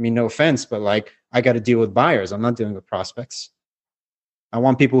 I mean, no offense, but like, I got to deal with buyers. I'm not dealing with prospects. I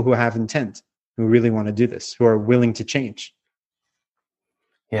want people who have intent, who really want to do this, who are willing to change.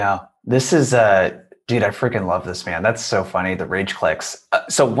 Yeah, this is, dude, I freaking love this, man. That's so funny, the rage clicks.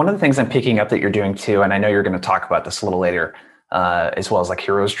 So one of the things I'm picking up that you're doing too, and I know you're going to talk about this a little later, as well as like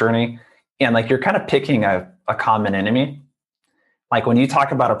Hero's Journey. And like, you're kind of picking a common enemy. Like when you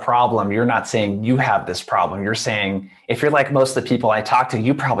talk about a problem, you're not saying you have this problem. You're saying, if you're like most of the people I talk to,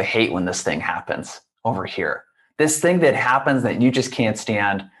 you probably hate when this thing happens over here. This thing that happens that you just can't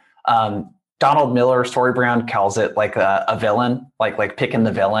stand. Donald Miller, Story Brand, calls it like a villain, like picking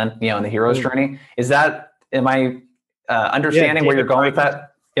the villain, in the hero's journey. Is that, am I understanding where you're going with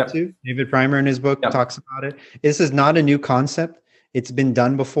that? Yep. David Primer in his book talks about it. This is not a new concept. It's been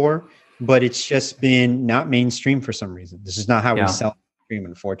done before, but it's just been not mainstream for some reason. This is not how we sell mainstream,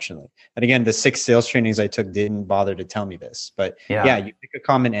 unfortunately. And again, the 6 sales trainings I took didn't bother to tell me this, but you pick a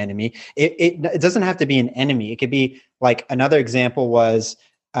common enemy. It doesn't have to be an enemy. It could be like, another example was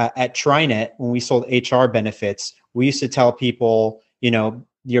at TriNet, when we sold HR benefits, we used to tell people,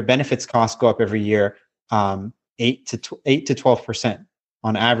 your benefits costs go up every year, 8 to 12%,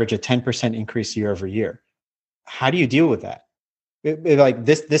 on average, a 10% increase year over year. How do you deal with that? Like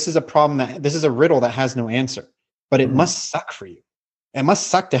this is a problem this is a riddle that has no answer, but it must suck for you. It must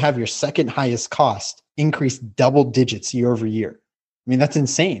suck to have your second highest cost increase double digits year over year. I mean, that's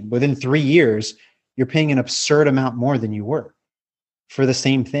insane. Within 3 years, you're paying an absurd amount more than you were for the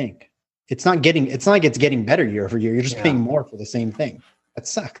same thing. It's not like it's getting better year over year. You're just paying more for the same thing. That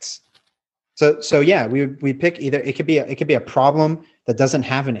sucks. So yeah, we pick either, it could be a problem that doesn't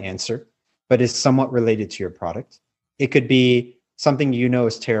have an answer, but is somewhat related to your product. It could be something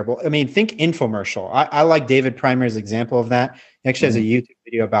is terrible. I mean, think infomercial. I like David Primer's example of that. He actually has a YouTube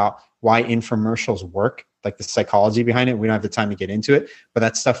video about why infomercials work, like the psychology behind it. We don't have the time to get into it, but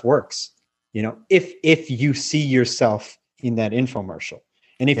that stuff works. If you see yourself in that infomercial,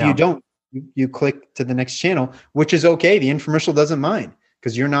 and if you don't, you click to the next channel, which is okay. The infomercial doesn't mind,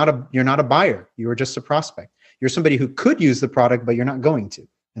 because you're not a buyer. You are just a prospect. You're somebody who could use the product, but you're not going to,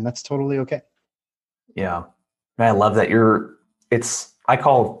 and that's totally okay. Yeah, I love that. I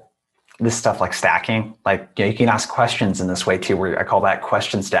call this stuff like stacking. Like, you can ask questions in this way too, where I call that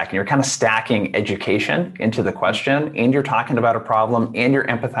question stacking. You're kind of stacking education into the question, and you're talking about a problem, and you're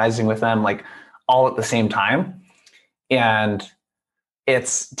empathizing with them, like, all at the same time. And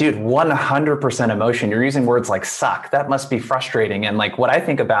it's, dude, 100% emotion. You're using words like suck. That must be frustrating. And like, what I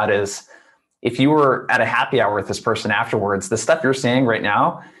think about is, if you were at a happy hour with this person afterwards, the stuff you're saying right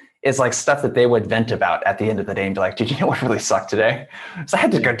now is like stuff that they would vent about at the end of the day and be like, did you know what really sucked today? So I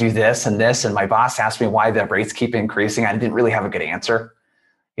had to go do this and this, and my boss asked me why the rates keep increasing. I didn't really have a good answer,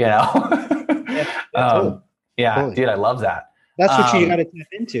 Totally. Dude, I love that. That's what you got to tap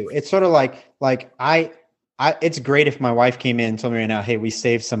into. It's sort of like it's great if my wife came in and told me right now, hey, we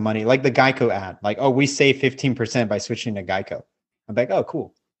saved some money, like the Geico ad, like, oh, we saved 15% by switching to Geico. I'm like, oh,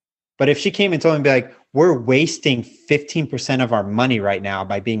 cool. But if she came and told me, be like, we're wasting 15% of our money right now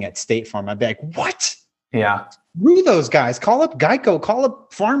by being at State Farm, I'd be like, what? Yeah. Screw those guys. Call up Geico, call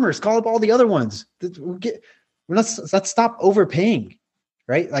up Farmers, call up all the other ones. Let's stop overpaying,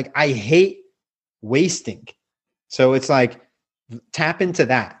 right? Like, I hate wasting. So it's like, tap into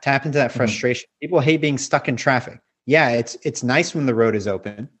that frustration. People hate being stuck in traffic. Yeah, it's nice when the road is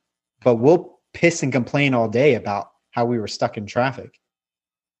open, but we'll piss and complain all day about how we were stuck in traffic,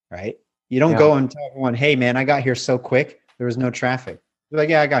 right? You don't go and tell everyone, hey man, I got here so quick, there was no traffic. You're like,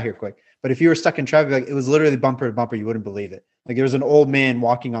 yeah, I got here quick. But if you were stuck in traffic, like, it was literally bumper to bumper, you wouldn't believe it. Like, there was an old man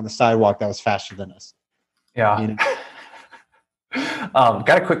walking on the sidewalk that was faster than us. Yeah.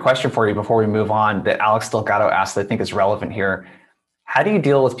 Got a quick question for you before we move on that Alex Delgado asked that I think is relevant here. How do you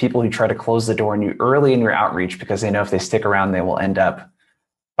deal with people who try to close the door on you early in your outreach because they know if they stick around, they will end up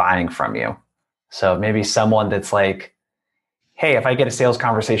buying from you? So maybe someone that's like, hey, if I get a sales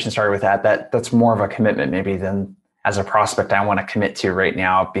conversation started with that's more of a commitment maybe than as a prospect I want to commit to right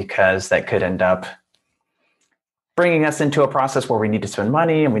now, because that could end up bringing us into a process where we need to spend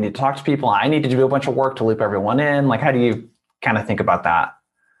money and we need to talk to people. I need to do a bunch of work to loop everyone in. Like, how do you kind of think about that?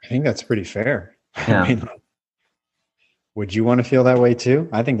 I think that's pretty fair. Yeah. I mean, would you want to feel that way too?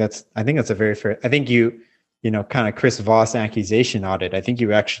 I think that's a very fair. I think you kind of Chris Voss accusation audit. I think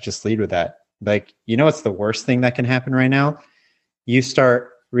you actually just lead with that. Like, what's the worst thing that can happen right now? You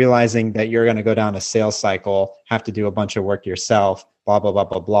start realizing that you're going to go down a sales cycle, have to do a bunch of work yourself, blah, blah, blah,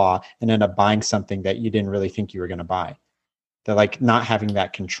 blah, blah, and end up buying something that you didn't really think you were going to buy. They're like not having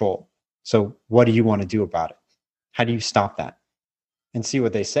that control. So what do you want to do about it? How do you stop that? And see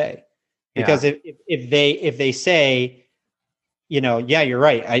what they say. Because if they say, yeah, you're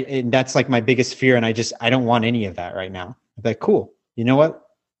right. And that's like my biggest fear. And I don't want any of that right now. I'm like, cool. You know what?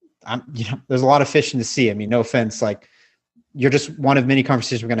 There's a lot of fish in the sea. I mean, no offense. Like, you're just one of many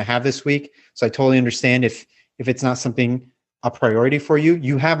conversations we're going to have this week. So I totally understand if it's not something a priority for you,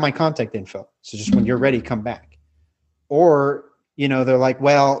 you have my contact info. So just when you're ready, come back. Or, they're like,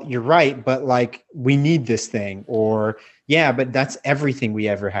 well, you're right, but like, we need this thing, or yeah, but that's everything we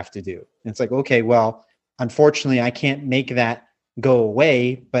ever have to do. And it's like, okay, well, unfortunately I can't make that go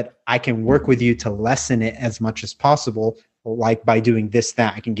away, but I can work with you to lessen it as much as possible. Like by doing this,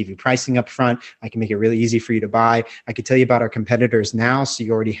 that I can give you pricing up front. I can make it really easy for you to buy. I can tell you about our competitors now, so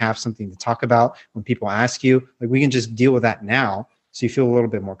you already have something to talk about when people ask you. Like, we can just deal with that now, so you feel a little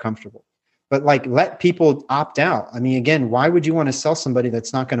bit more comfortable. But like, let people opt out. I mean, again, why would you want to sell somebody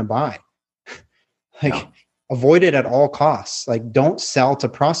that's not going to buy? Avoid it at all costs. Like, don't sell to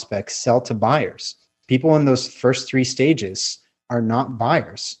prospects, sell to buyers. People in those first 3 stages are not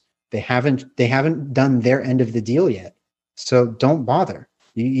buyers. They haven't done their end of the deal yet. So don't bother.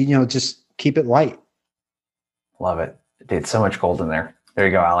 Just keep it light. Love it. Dude, so much gold in there. There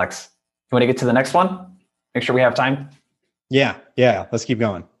you go, Alex. You want to get to the next one? Make sure we have time. Yeah. Let's keep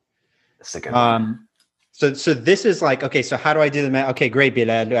going. This is a good one. So this is like, okay, so how do I do the math? Okay, great,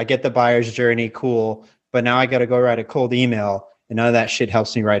 Bilal. I get the buyer's journey. Cool. But now I got to go write a cold email, and none of that shit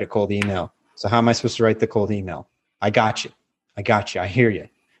helps me write a cold email. So how am I supposed to write the cold email? I got you. I hear you.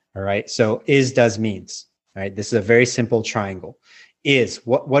 All right. So is, does, means. All right. This is a very simple triangle. Is,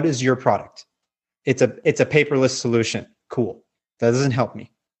 what is your product? It's a paperless solution. Cool. That doesn't help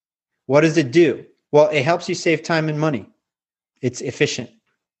me. What does it do? Well, it helps you save time and money. It's efficient.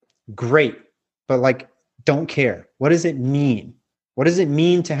 Great. But like, don't care. What does it mean? What does it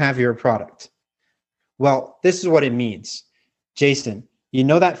mean to have your product? Well, this is what it means. Jason,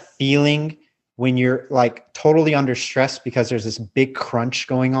 that feeling when you're like totally under stress because there's this big crunch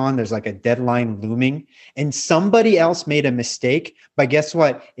going on, there's like a deadline looming, and somebody else made a mistake, but guess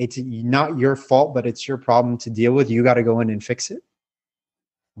what? It's not your fault, but it's your problem to deal with. You got to go in and fix it.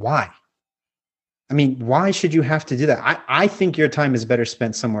 Why? I mean, why should you have to do that? I think your time is better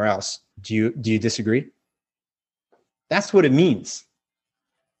spent somewhere else. Do you disagree? That's what it means.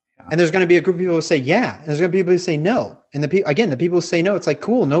 And there's going to be a group of people who say, yeah. And there's going to be people who say no. And the people who say no, it's like,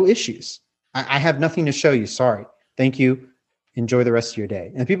 cool, no issues. I have nothing to show you. Sorry. Thank you. Enjoy the rest of your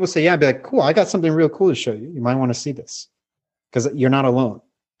day. And people say, yeah, I'd be like, cool, I got something real cool to show you. You might want to see this because you're not alone.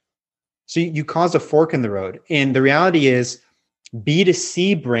 So you cause a fork in the road. And the reality is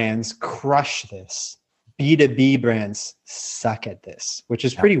B2C brands crush this. B2B brands suck at this, which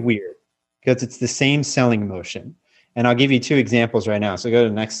is pretty weird because it's the same selling motion. And I'll give you 2 examples right now. So go to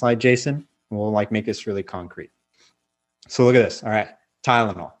the next slide, Jason, and we'll like make this really concrete. So look at this. All right.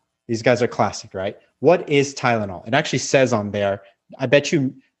 Tylenol. These guys are classic, right? What is Tylenol? It actually says on there, I bet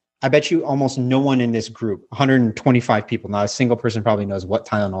you almost no one in this group, 125 people, not a single person probably knows what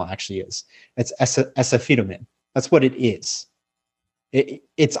Tylenol actually is. It's acetaminophen. That's what it is.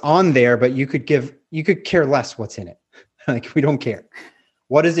 It's on there, but you could care less what's in it. Like, we don't care.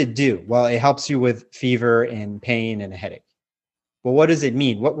 What does it do? Well, it helps you with fever and pain and a headache. Well, what does it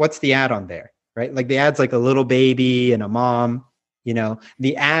mean? What's the ad on there, right? Like, the ad's like a little baby and a mom.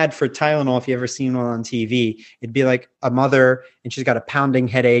 The ad for Tylenol, if you ever seen one on TV, it'd be like a mother and she's got a pounding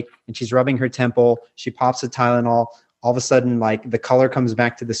headache and she's rubbing her temple. She pops a Tylenol. All of a sudden, like, the color comes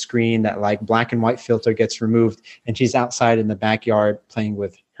back to the screen, that like black and white filter gets removed, and she's outside in the backyard playing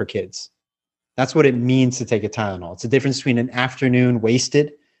with her kids. That's what it means to take a Tylenol. It's the difference between an afternoon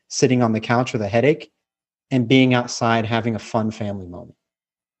wasted sitting on the couch with a headache and being outside having a fun family moment.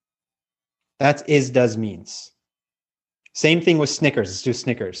 That's is, does, means. Same thing with Snickers. Let's do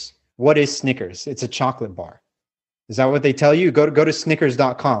Snickers. What is Snickers? It's a chocolate bar. Is that what they tell you? Go to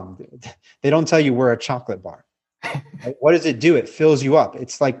Snickers.com. They don't tell you we're a chocolate bar. Right? What does it do? It fills you up.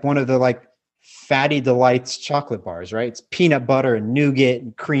 It's like one of the like Fatty Delights chocolate bars, right? It's peanut butter and nougat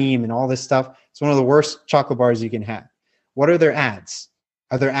and cream and all this stuff. It's one of the worst chocolate bars you can have. What are their ads?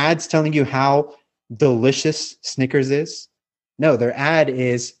 Are their ads telling you how delicious Snickers is? No, their ad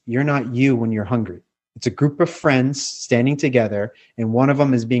is you're not you when you're hungry. It's a group of friends standing together, and one of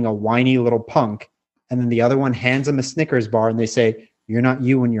them is being a whiny little punk, and then the other one hands them a Snickers bar, and they say, you're not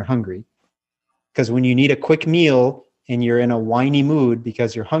you when you're hungry. Because when you need a quick meal and you're in a whiny mood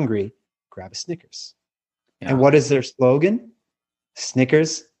because you're hungry, grab a Snickers. Yeah. And what is their slogan?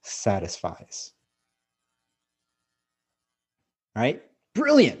 Snickers satisfies. Right?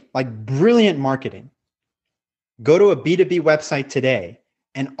 Brilliant, like brilliant marketing. Go to a B2B website today,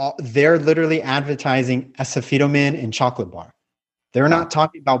 and they're literally advertising acetaminophen and chocolate bar. They're not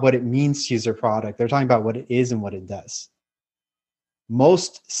talking about what it means to use their product. They're talking about what it is and what it does.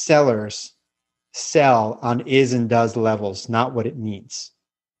 Most sellers sell on is and does levels, not what it means.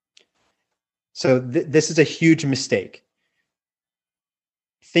 So this is a huge mistake.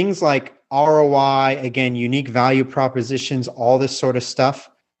 Things like ROI, again, unique value propositions, all this sort of stuff,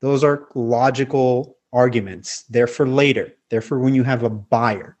 those are logical arguments. They're for later. They're for when you have a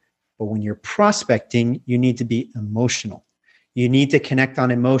buyer. But when you're prospecting, you need to be emotional. You need to connect on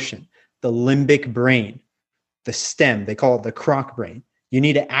emotion. The limbic brain, the stem, they call it the croc brain. You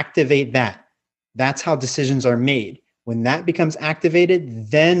need to activate that. That's how decisions are made. When that becomes activated,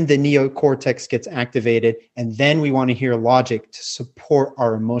 then the neocortex gets activated, and then we want to hear logic to support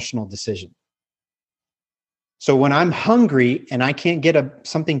our emotional decision. So when I'm hungry and I can't get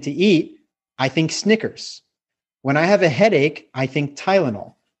something to eat, I think Snickers. When I have a headache, I think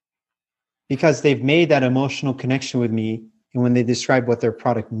Tylenol, because they've made that emotional connection with me, and when they describe what their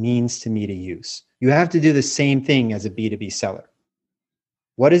product means to me to use. You have to do the same thing as a B2B seller.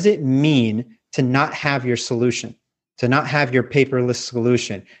 What does it mean to not have your solution, to not have your paperless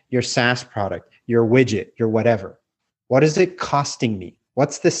solution, your SaaS product, your widget, your whatever? What is it costing me?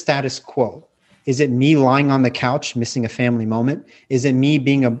 What's the status quo? Is it me lying on the couch, missing a family moment? Is it me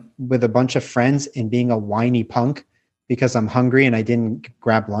being with a bunch of friends and being a whiny punk because I'm hungry and I didn't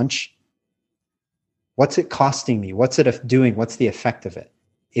grab lunch? What's it costing me? What's it doing? What's the effect of it?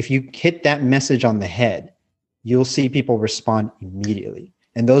 If you hit that message on the head, you'll see people respond immediately.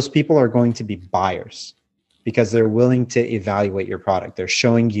 And those people are going to be buyers because they're willing to evaluate your product. They're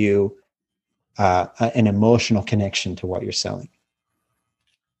showing you an emotional connection to what you're selling.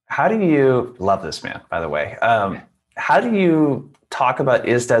 How do you love this, man, by the way? How do you talk about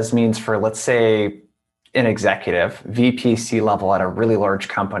is does means for, let's say, an executive, VP C-level at a really large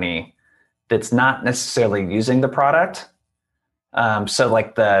company that's not necessarily using the product? So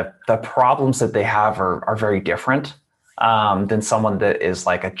like the problems that they have are very different than someone that is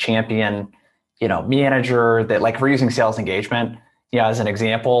like a champion, manager that, like, if we're using sales engagement, as an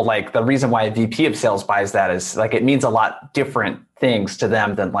example, like the reason why a VP of sales buys that is like, it means a lot different things to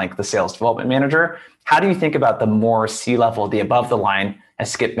them than like the sales development manager. How do you think about the more C-level, the above the line, as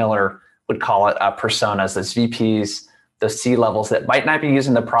Skip Miller would call it, personas, those VPs, the C-levels that might not be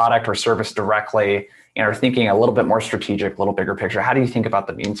using the product or service directly and are thinking a little bit more strategic, a little bigger picture? How do you think about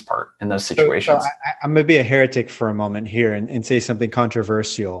the means part in those situations? So I'm going to be a heretic for a moment here and say something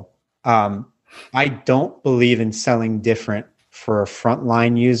controversial. I don't believe in selling different for a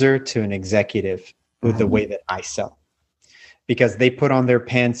frontline user to an executive with the way that I sell, because they put on their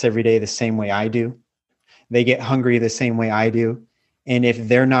pants every day the same way I do. They get hungry the same way I do. And if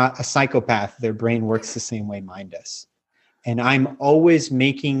they're not a psychopath, their brain works the same way mine does. And I'm always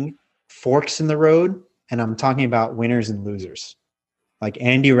making forks in the road, and I'm talking about winners and losers, like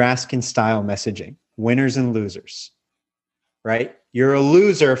Andy Raskin style messaging, winners and losers, right? You're a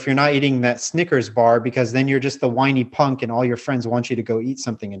loser if you're not eating that Snickers bar, because then you're just the whiny punk and all your friends want you to go eat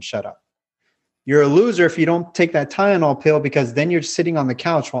something and shut up. You're a loser if you don't take that Tylenol pill, because then you're sitting on the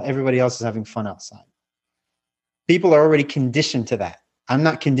couch while everybody else is having fun outside. People are already conditioned to that. I'm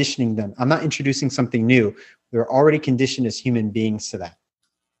not conditioning them. I'm not introducing something new. They're already conditioned as human beings to that.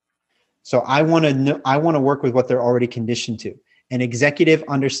 So I want to work with what they're already conditioned to. An executive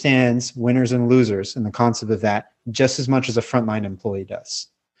understands winners and losers and the concept of that just as much as a frontline employee does.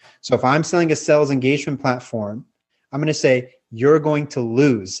 So if I'm selling a sales engagement platform, I'm going to say, you're going to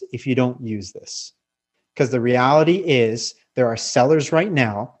lose if you don't use this. Because the reality is there are sellers right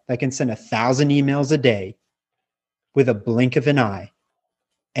now that can send 1,000 emails a day with a blink of an eye.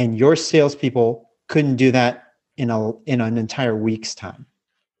 And your salespeople couldn't do that in an entire week's time.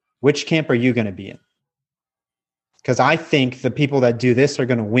 Which camp are you going to be in? Because I think the people that do this are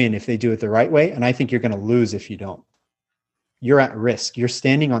going to win if they do it the right way. And I think you're going to lose if you don't. you're at risk. You're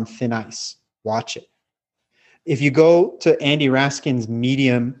standing on thin ice. Watch it. If you go to Andy Raskin's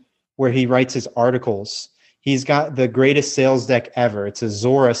Medium, where he writes his articles, he's got the greatest sales deck ever. It's a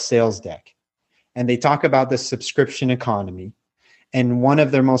Zora sales deck. And they talk about the subscription economy. And one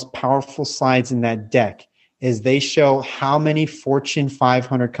of their most powerful slides in that deck is they show how many Fortune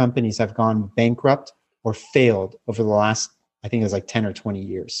 500 companies have gone bankrupt or failed over the last, I think it was like 10 or 20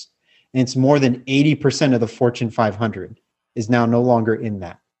 years. And it's more than 80% of the Fortune 500 is now no longer in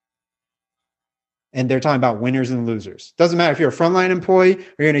that. And they're talking about winners and losers. Doesn't matter if you're a frontline employee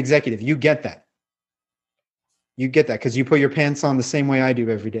or you're an executive. You get that. You get that because you put your pants on the same way I do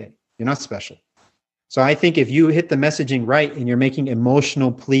every day. You're not special. So I think if you hit the messaging right and you're making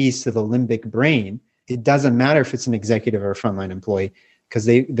emotional pleas to the limbic brain, it doesn't matter if it's an executive or a frontline employee because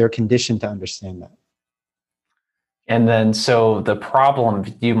they're conditioned to understand that. And then, so the problem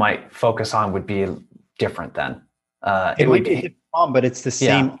you might focus on would be different then. It would be a different problem, but it's the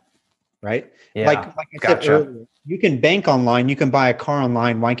same, right? Yeah. Like I said earlier, you can bank online, you can buy a car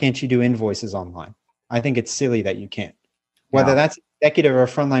online. Why can't you do invoices online? I think it's silly that you can't. Whether that's executive or a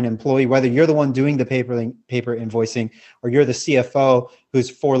frontline employee, whether you're the one doing the paper invoicing or you're the CFO who's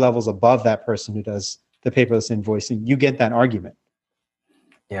 4 levels above that person who does the paperless invoicing, you get that argument.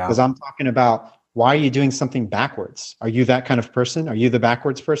 Yeah. Because I'm talking about, why are you doing something backwards? Are you that kind of person? Are you the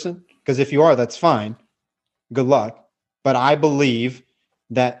backwards person? Because if you are, that's fine. Good luck. But I believe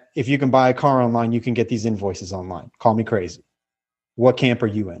that if you can buy a car online, you can get these invoices online. Call me crazy. What camp are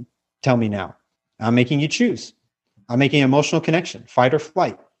you in? Tell me now. I'm making you choose. I'm making an emotional connection, fight or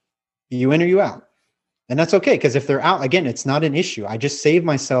flight. You in or you out. And that's okay, because if they're out, again, it's not an issue. I just saved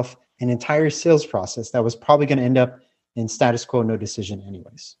myself an entire sales process that was probably going to end up in status quo, no decision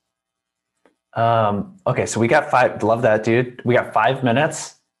anyways. Okay, so we got 5. Love that, dude. We got 5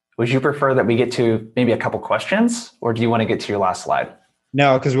 minutes. Would you prefer that we get to maybe a couple questions, or do you want to get to your last slide?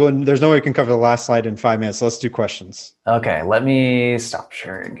 No, because there's no way we can cover the last slide in 5 minutes. So let's do questions. Okay, let me stop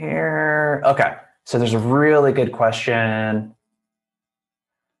sharing here. Okay, so there's a really good question.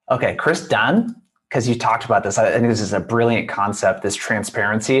 Okay, Chris Dunn, because you talked about this. I think this is a brilliant concept, this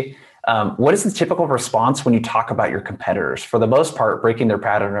transparency. What is the typical response when you talk about your competitors? For the most part, breaking their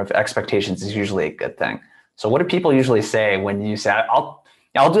pattern of expectations is usually a good thing. So what do people usually say when you say, I'll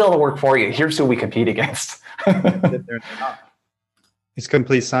do all the work for you. Here's who we compete against. It's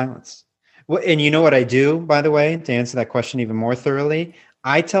complete silence. Well, and you know what I do, by the way, to answer that question even more thoroughly?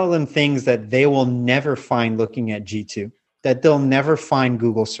 I tell them things that they will never find looking at G2, that they'll never find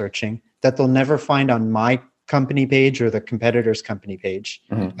Google searching, that they'll never find on my company page or the competitor's company page.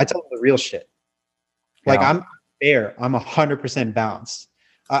 Mm-hmm. I tell them the real shit. Like, I'm fair. I'm 100% balanced.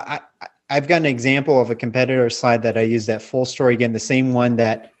 I've got an example of a competitor slide that I used at Full Story, again, the same one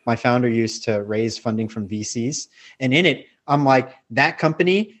that my founder used to raise funding from VCs. And in it, I'm like, that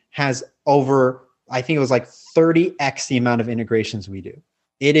company has over, I think it was like 30x the amount of integrations we do.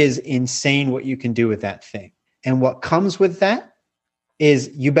 It is insane what you can do with that thing. And what comes with that is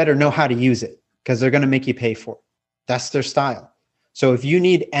you better know how to use it, because they're going to make you pay for it. That's their style. So if you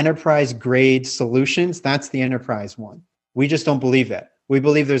need enterprise grade solutions, that's the enterprise one. We just don't believe that. We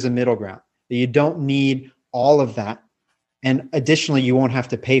believe there's a middle ground, that you don't need all of that. And additionally, you won't have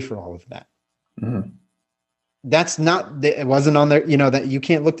to pay for all of that. Mm-hmm. That's not, it wasn't on there, that you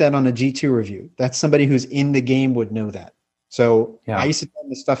can't look that on a G2 review. That's somebody who's in the game would know that. So I used to tell them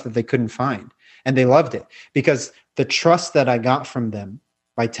the stuff that they couldn't find, and they loved it, because the trust that I got from them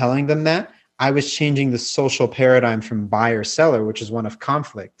by telling them that, I was changing the social paradigm from buyer seller, which is one of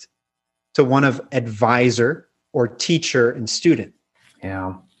conflict, to one of advisor or teacher and student.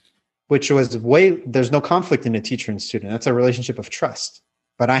 Yeah. Which was there's no conflict in a teacher and student. That's a relationship of trust.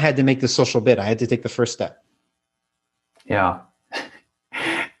 But I had to make the social bit. I had to take the first step. Yeah.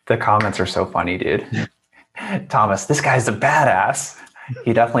 The comments are so funny, dude. Thomas, this guy's a badass.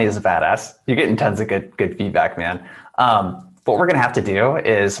 He definitely is a badass. You're getting tons of good feedback, man. What we're going to have to do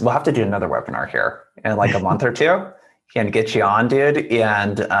is we'll have to do another webinar here in like a month or two and get you on, dude.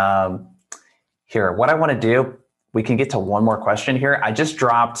 And here, what I want to do, we can get to one more question here. I just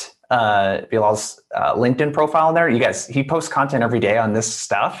dropped Bilal's LinkedIn profile in there. You guys, he posts content every day on this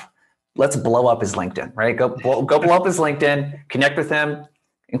stuff. Let's blow up his LinkedIn, right? Go blow up his LinkedIn, connect with him,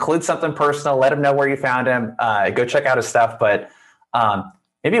 include something personal, let him know where you found him, go check out his stuff. But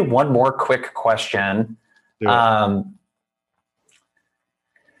maybe one more quick question.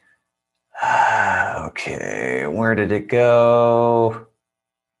 Okay, where did it go?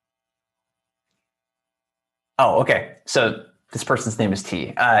 Oh, okay. So this person's name is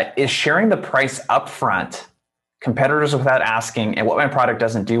T. Is sharing the price upfront competitors without asking, and what my product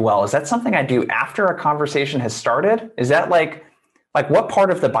doesn't do well, is that something I do after a conversation has started? Is that like what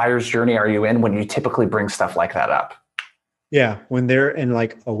part of the buyer's journey are you in when you typically bring stuff like that up? Yeah, when they're in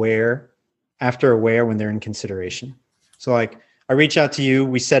like aware, when they're in consideration. So like I reach out to you,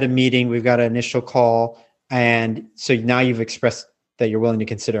 we set a meeting, we've got an initial call. And so now you've expressed that you're willing to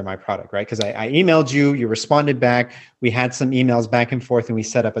consider my product, right? Because I emailed you, you responded back, we had some emails back and forth, and we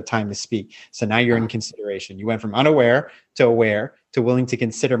set up a time to speak. So now you're in consideration. You went from unaware to aware to willing to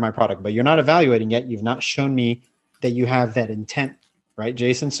consider my product, but you're not evaluating yet. You've not shown me that you have that intent, right,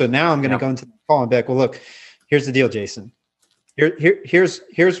 Jason? So now I'm going to go into the call and be like, well, look, here's the deal, Jason. Here's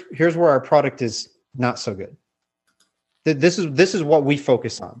where our product is not so good. This is what we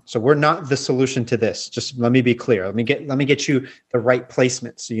focus on. So we're not the solution to this. Just let me be clear. Let me get you the right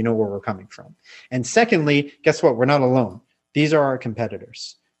placement so you know where we're coming from. And secondly, guess what? We're not alone. These are our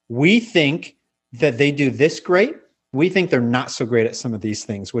competitors. We think that they do this great. We think they're not so great at some of these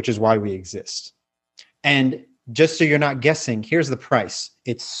things, which is why we exist. And just so you're not guessing, here's the price.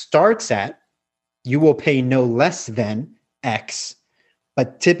 It starts at, you will pay no less than X.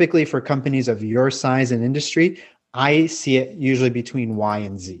 But typically for companies of your size and industry, I see it usually between Y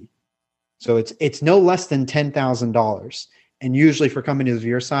and Z. So it's no less than $10,000. And usually for companies of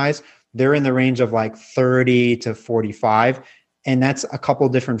your size, they're in the range of like 30 to 45. And that's a couple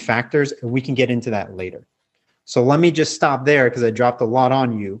different factors. And we can get into that later. So let me just stop there because I dropped a lot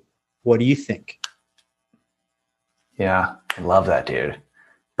on you. What do you think? Yeah, I love that, dude.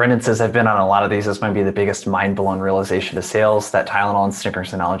 Brendan says, I've been on a lot of these. This might be the biggest mind-blowing realization to sales. That Tylenol and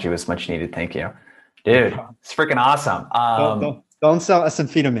Snickers analogy was much needed. Thank you. Dude, it's freaking awesome. Don't sell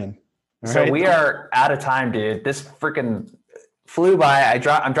amphetamine. So we are out of time, dude. This freaking flew by.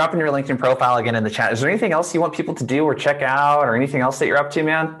 I'm dropping your LinkedIn profile again in the chat. Is there anything else you want people to do or check out, or anything else that you're up to,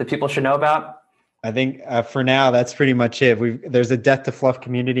 man, that people should know about? I think for now, that's pretty much it. There's a Death to Fluff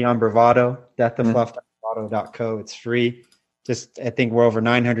community on Bravado, deathtofluff.bravado.co. It's free. I think we're over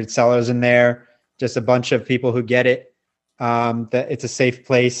 900 sellers in there. Just a bunch of people who get it. That it's a safe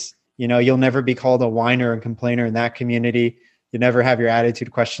place. You know, you'll never be called a whiner and complainer in that community. You never have your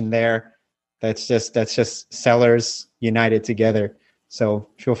attitude questioned there. That's just sellers united together. So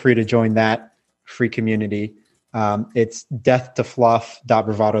feel free to join that free community. It's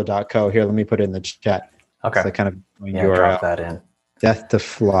deathtofluff.bravado.co. Here, let me put it in the chat. Okay. So kind of URL. Drop that in.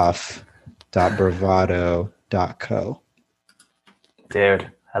 deathtofluff.bravado.co.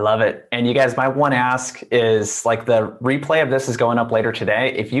 Dude, I love it. And you guys, my one ask is, like, the replay of this is going up later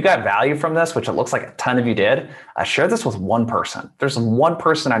today. If you got value from this, which it looks like a ton of you did, share this with one person. There's one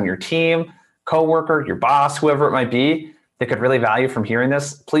person on your team, coworker, your boss, whoever it might be, that could really value from hearing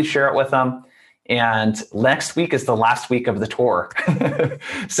this. Please share it with them. And next week is the last week of the tour.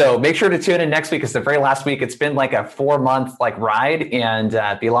 So make sure to tune in next week. It's the very last week. It's been like a 4-month ride. And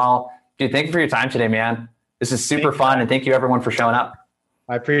Bilal, dude, thank you for your time today, man. This is super fun. And thank you everyone for showing up.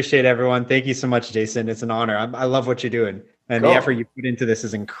 I appreciate everyone. Thank you so much, Jason. It's an honor. I love what you're doing. And cool. The effort you put into this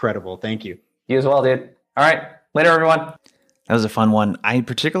is incredible. Thank you. You as well, dude. All right. Later, everyone. That was a fun one. I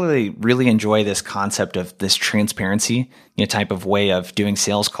particularly really enjoy this concept of this transparency, type of way of doing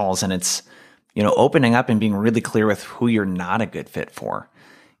sales calls. And it's, opening up and being really clear with who you're not a good fit for.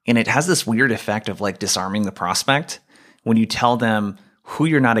 And it has this weird effect of disarming the prospect when you tell them who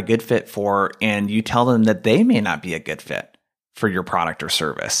you're not a good fit for, and you tell them that they may not be a good fit for your product or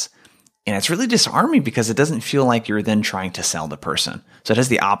service. And it's really disarming because it doesn't feel like you're then trying to sell the person. So it has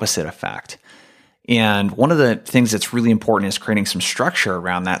the opposite effect. And one of the things that's really important is creating some structure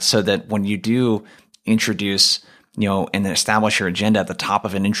around that so that when you do introduce, and then establish your agenda at the top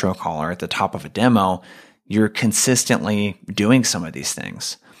of an intro call or at the top of a demo, you're consistently doing some of these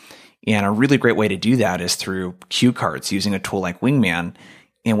things. And a really great way to do that is through cue cards using a tool like Wingman.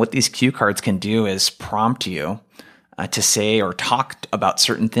 And what these cue cards can do is prompt you to say or talk about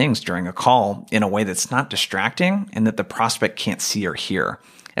certain things during a call in a way that's not distracting and that the prospect can't see or hear,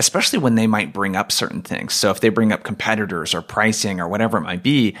 especially when they might bring up certain things. So if they bring up competitors or pricing or whatever it might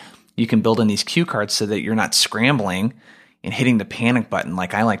be, you can build in these cue cards so that you're not scrambling and hitting the panic button,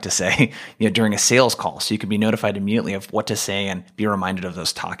 like I like to say, during a sales call. So you can be notified immediately of what to say and be reminded of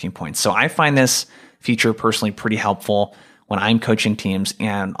those talking points. So I find this feature personally pretty helpful when I'm coaching teams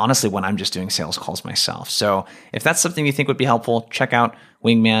and honestly, when I'm just doing sales calls myself. So if that's something you think would be helpful, check out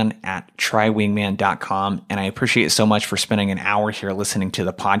Wingman at trywingman.com. And I appreciate you so much for spending an hour here listening to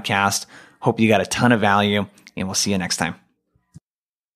the podcast. Hope you got a ton of value, and we'll see you next time.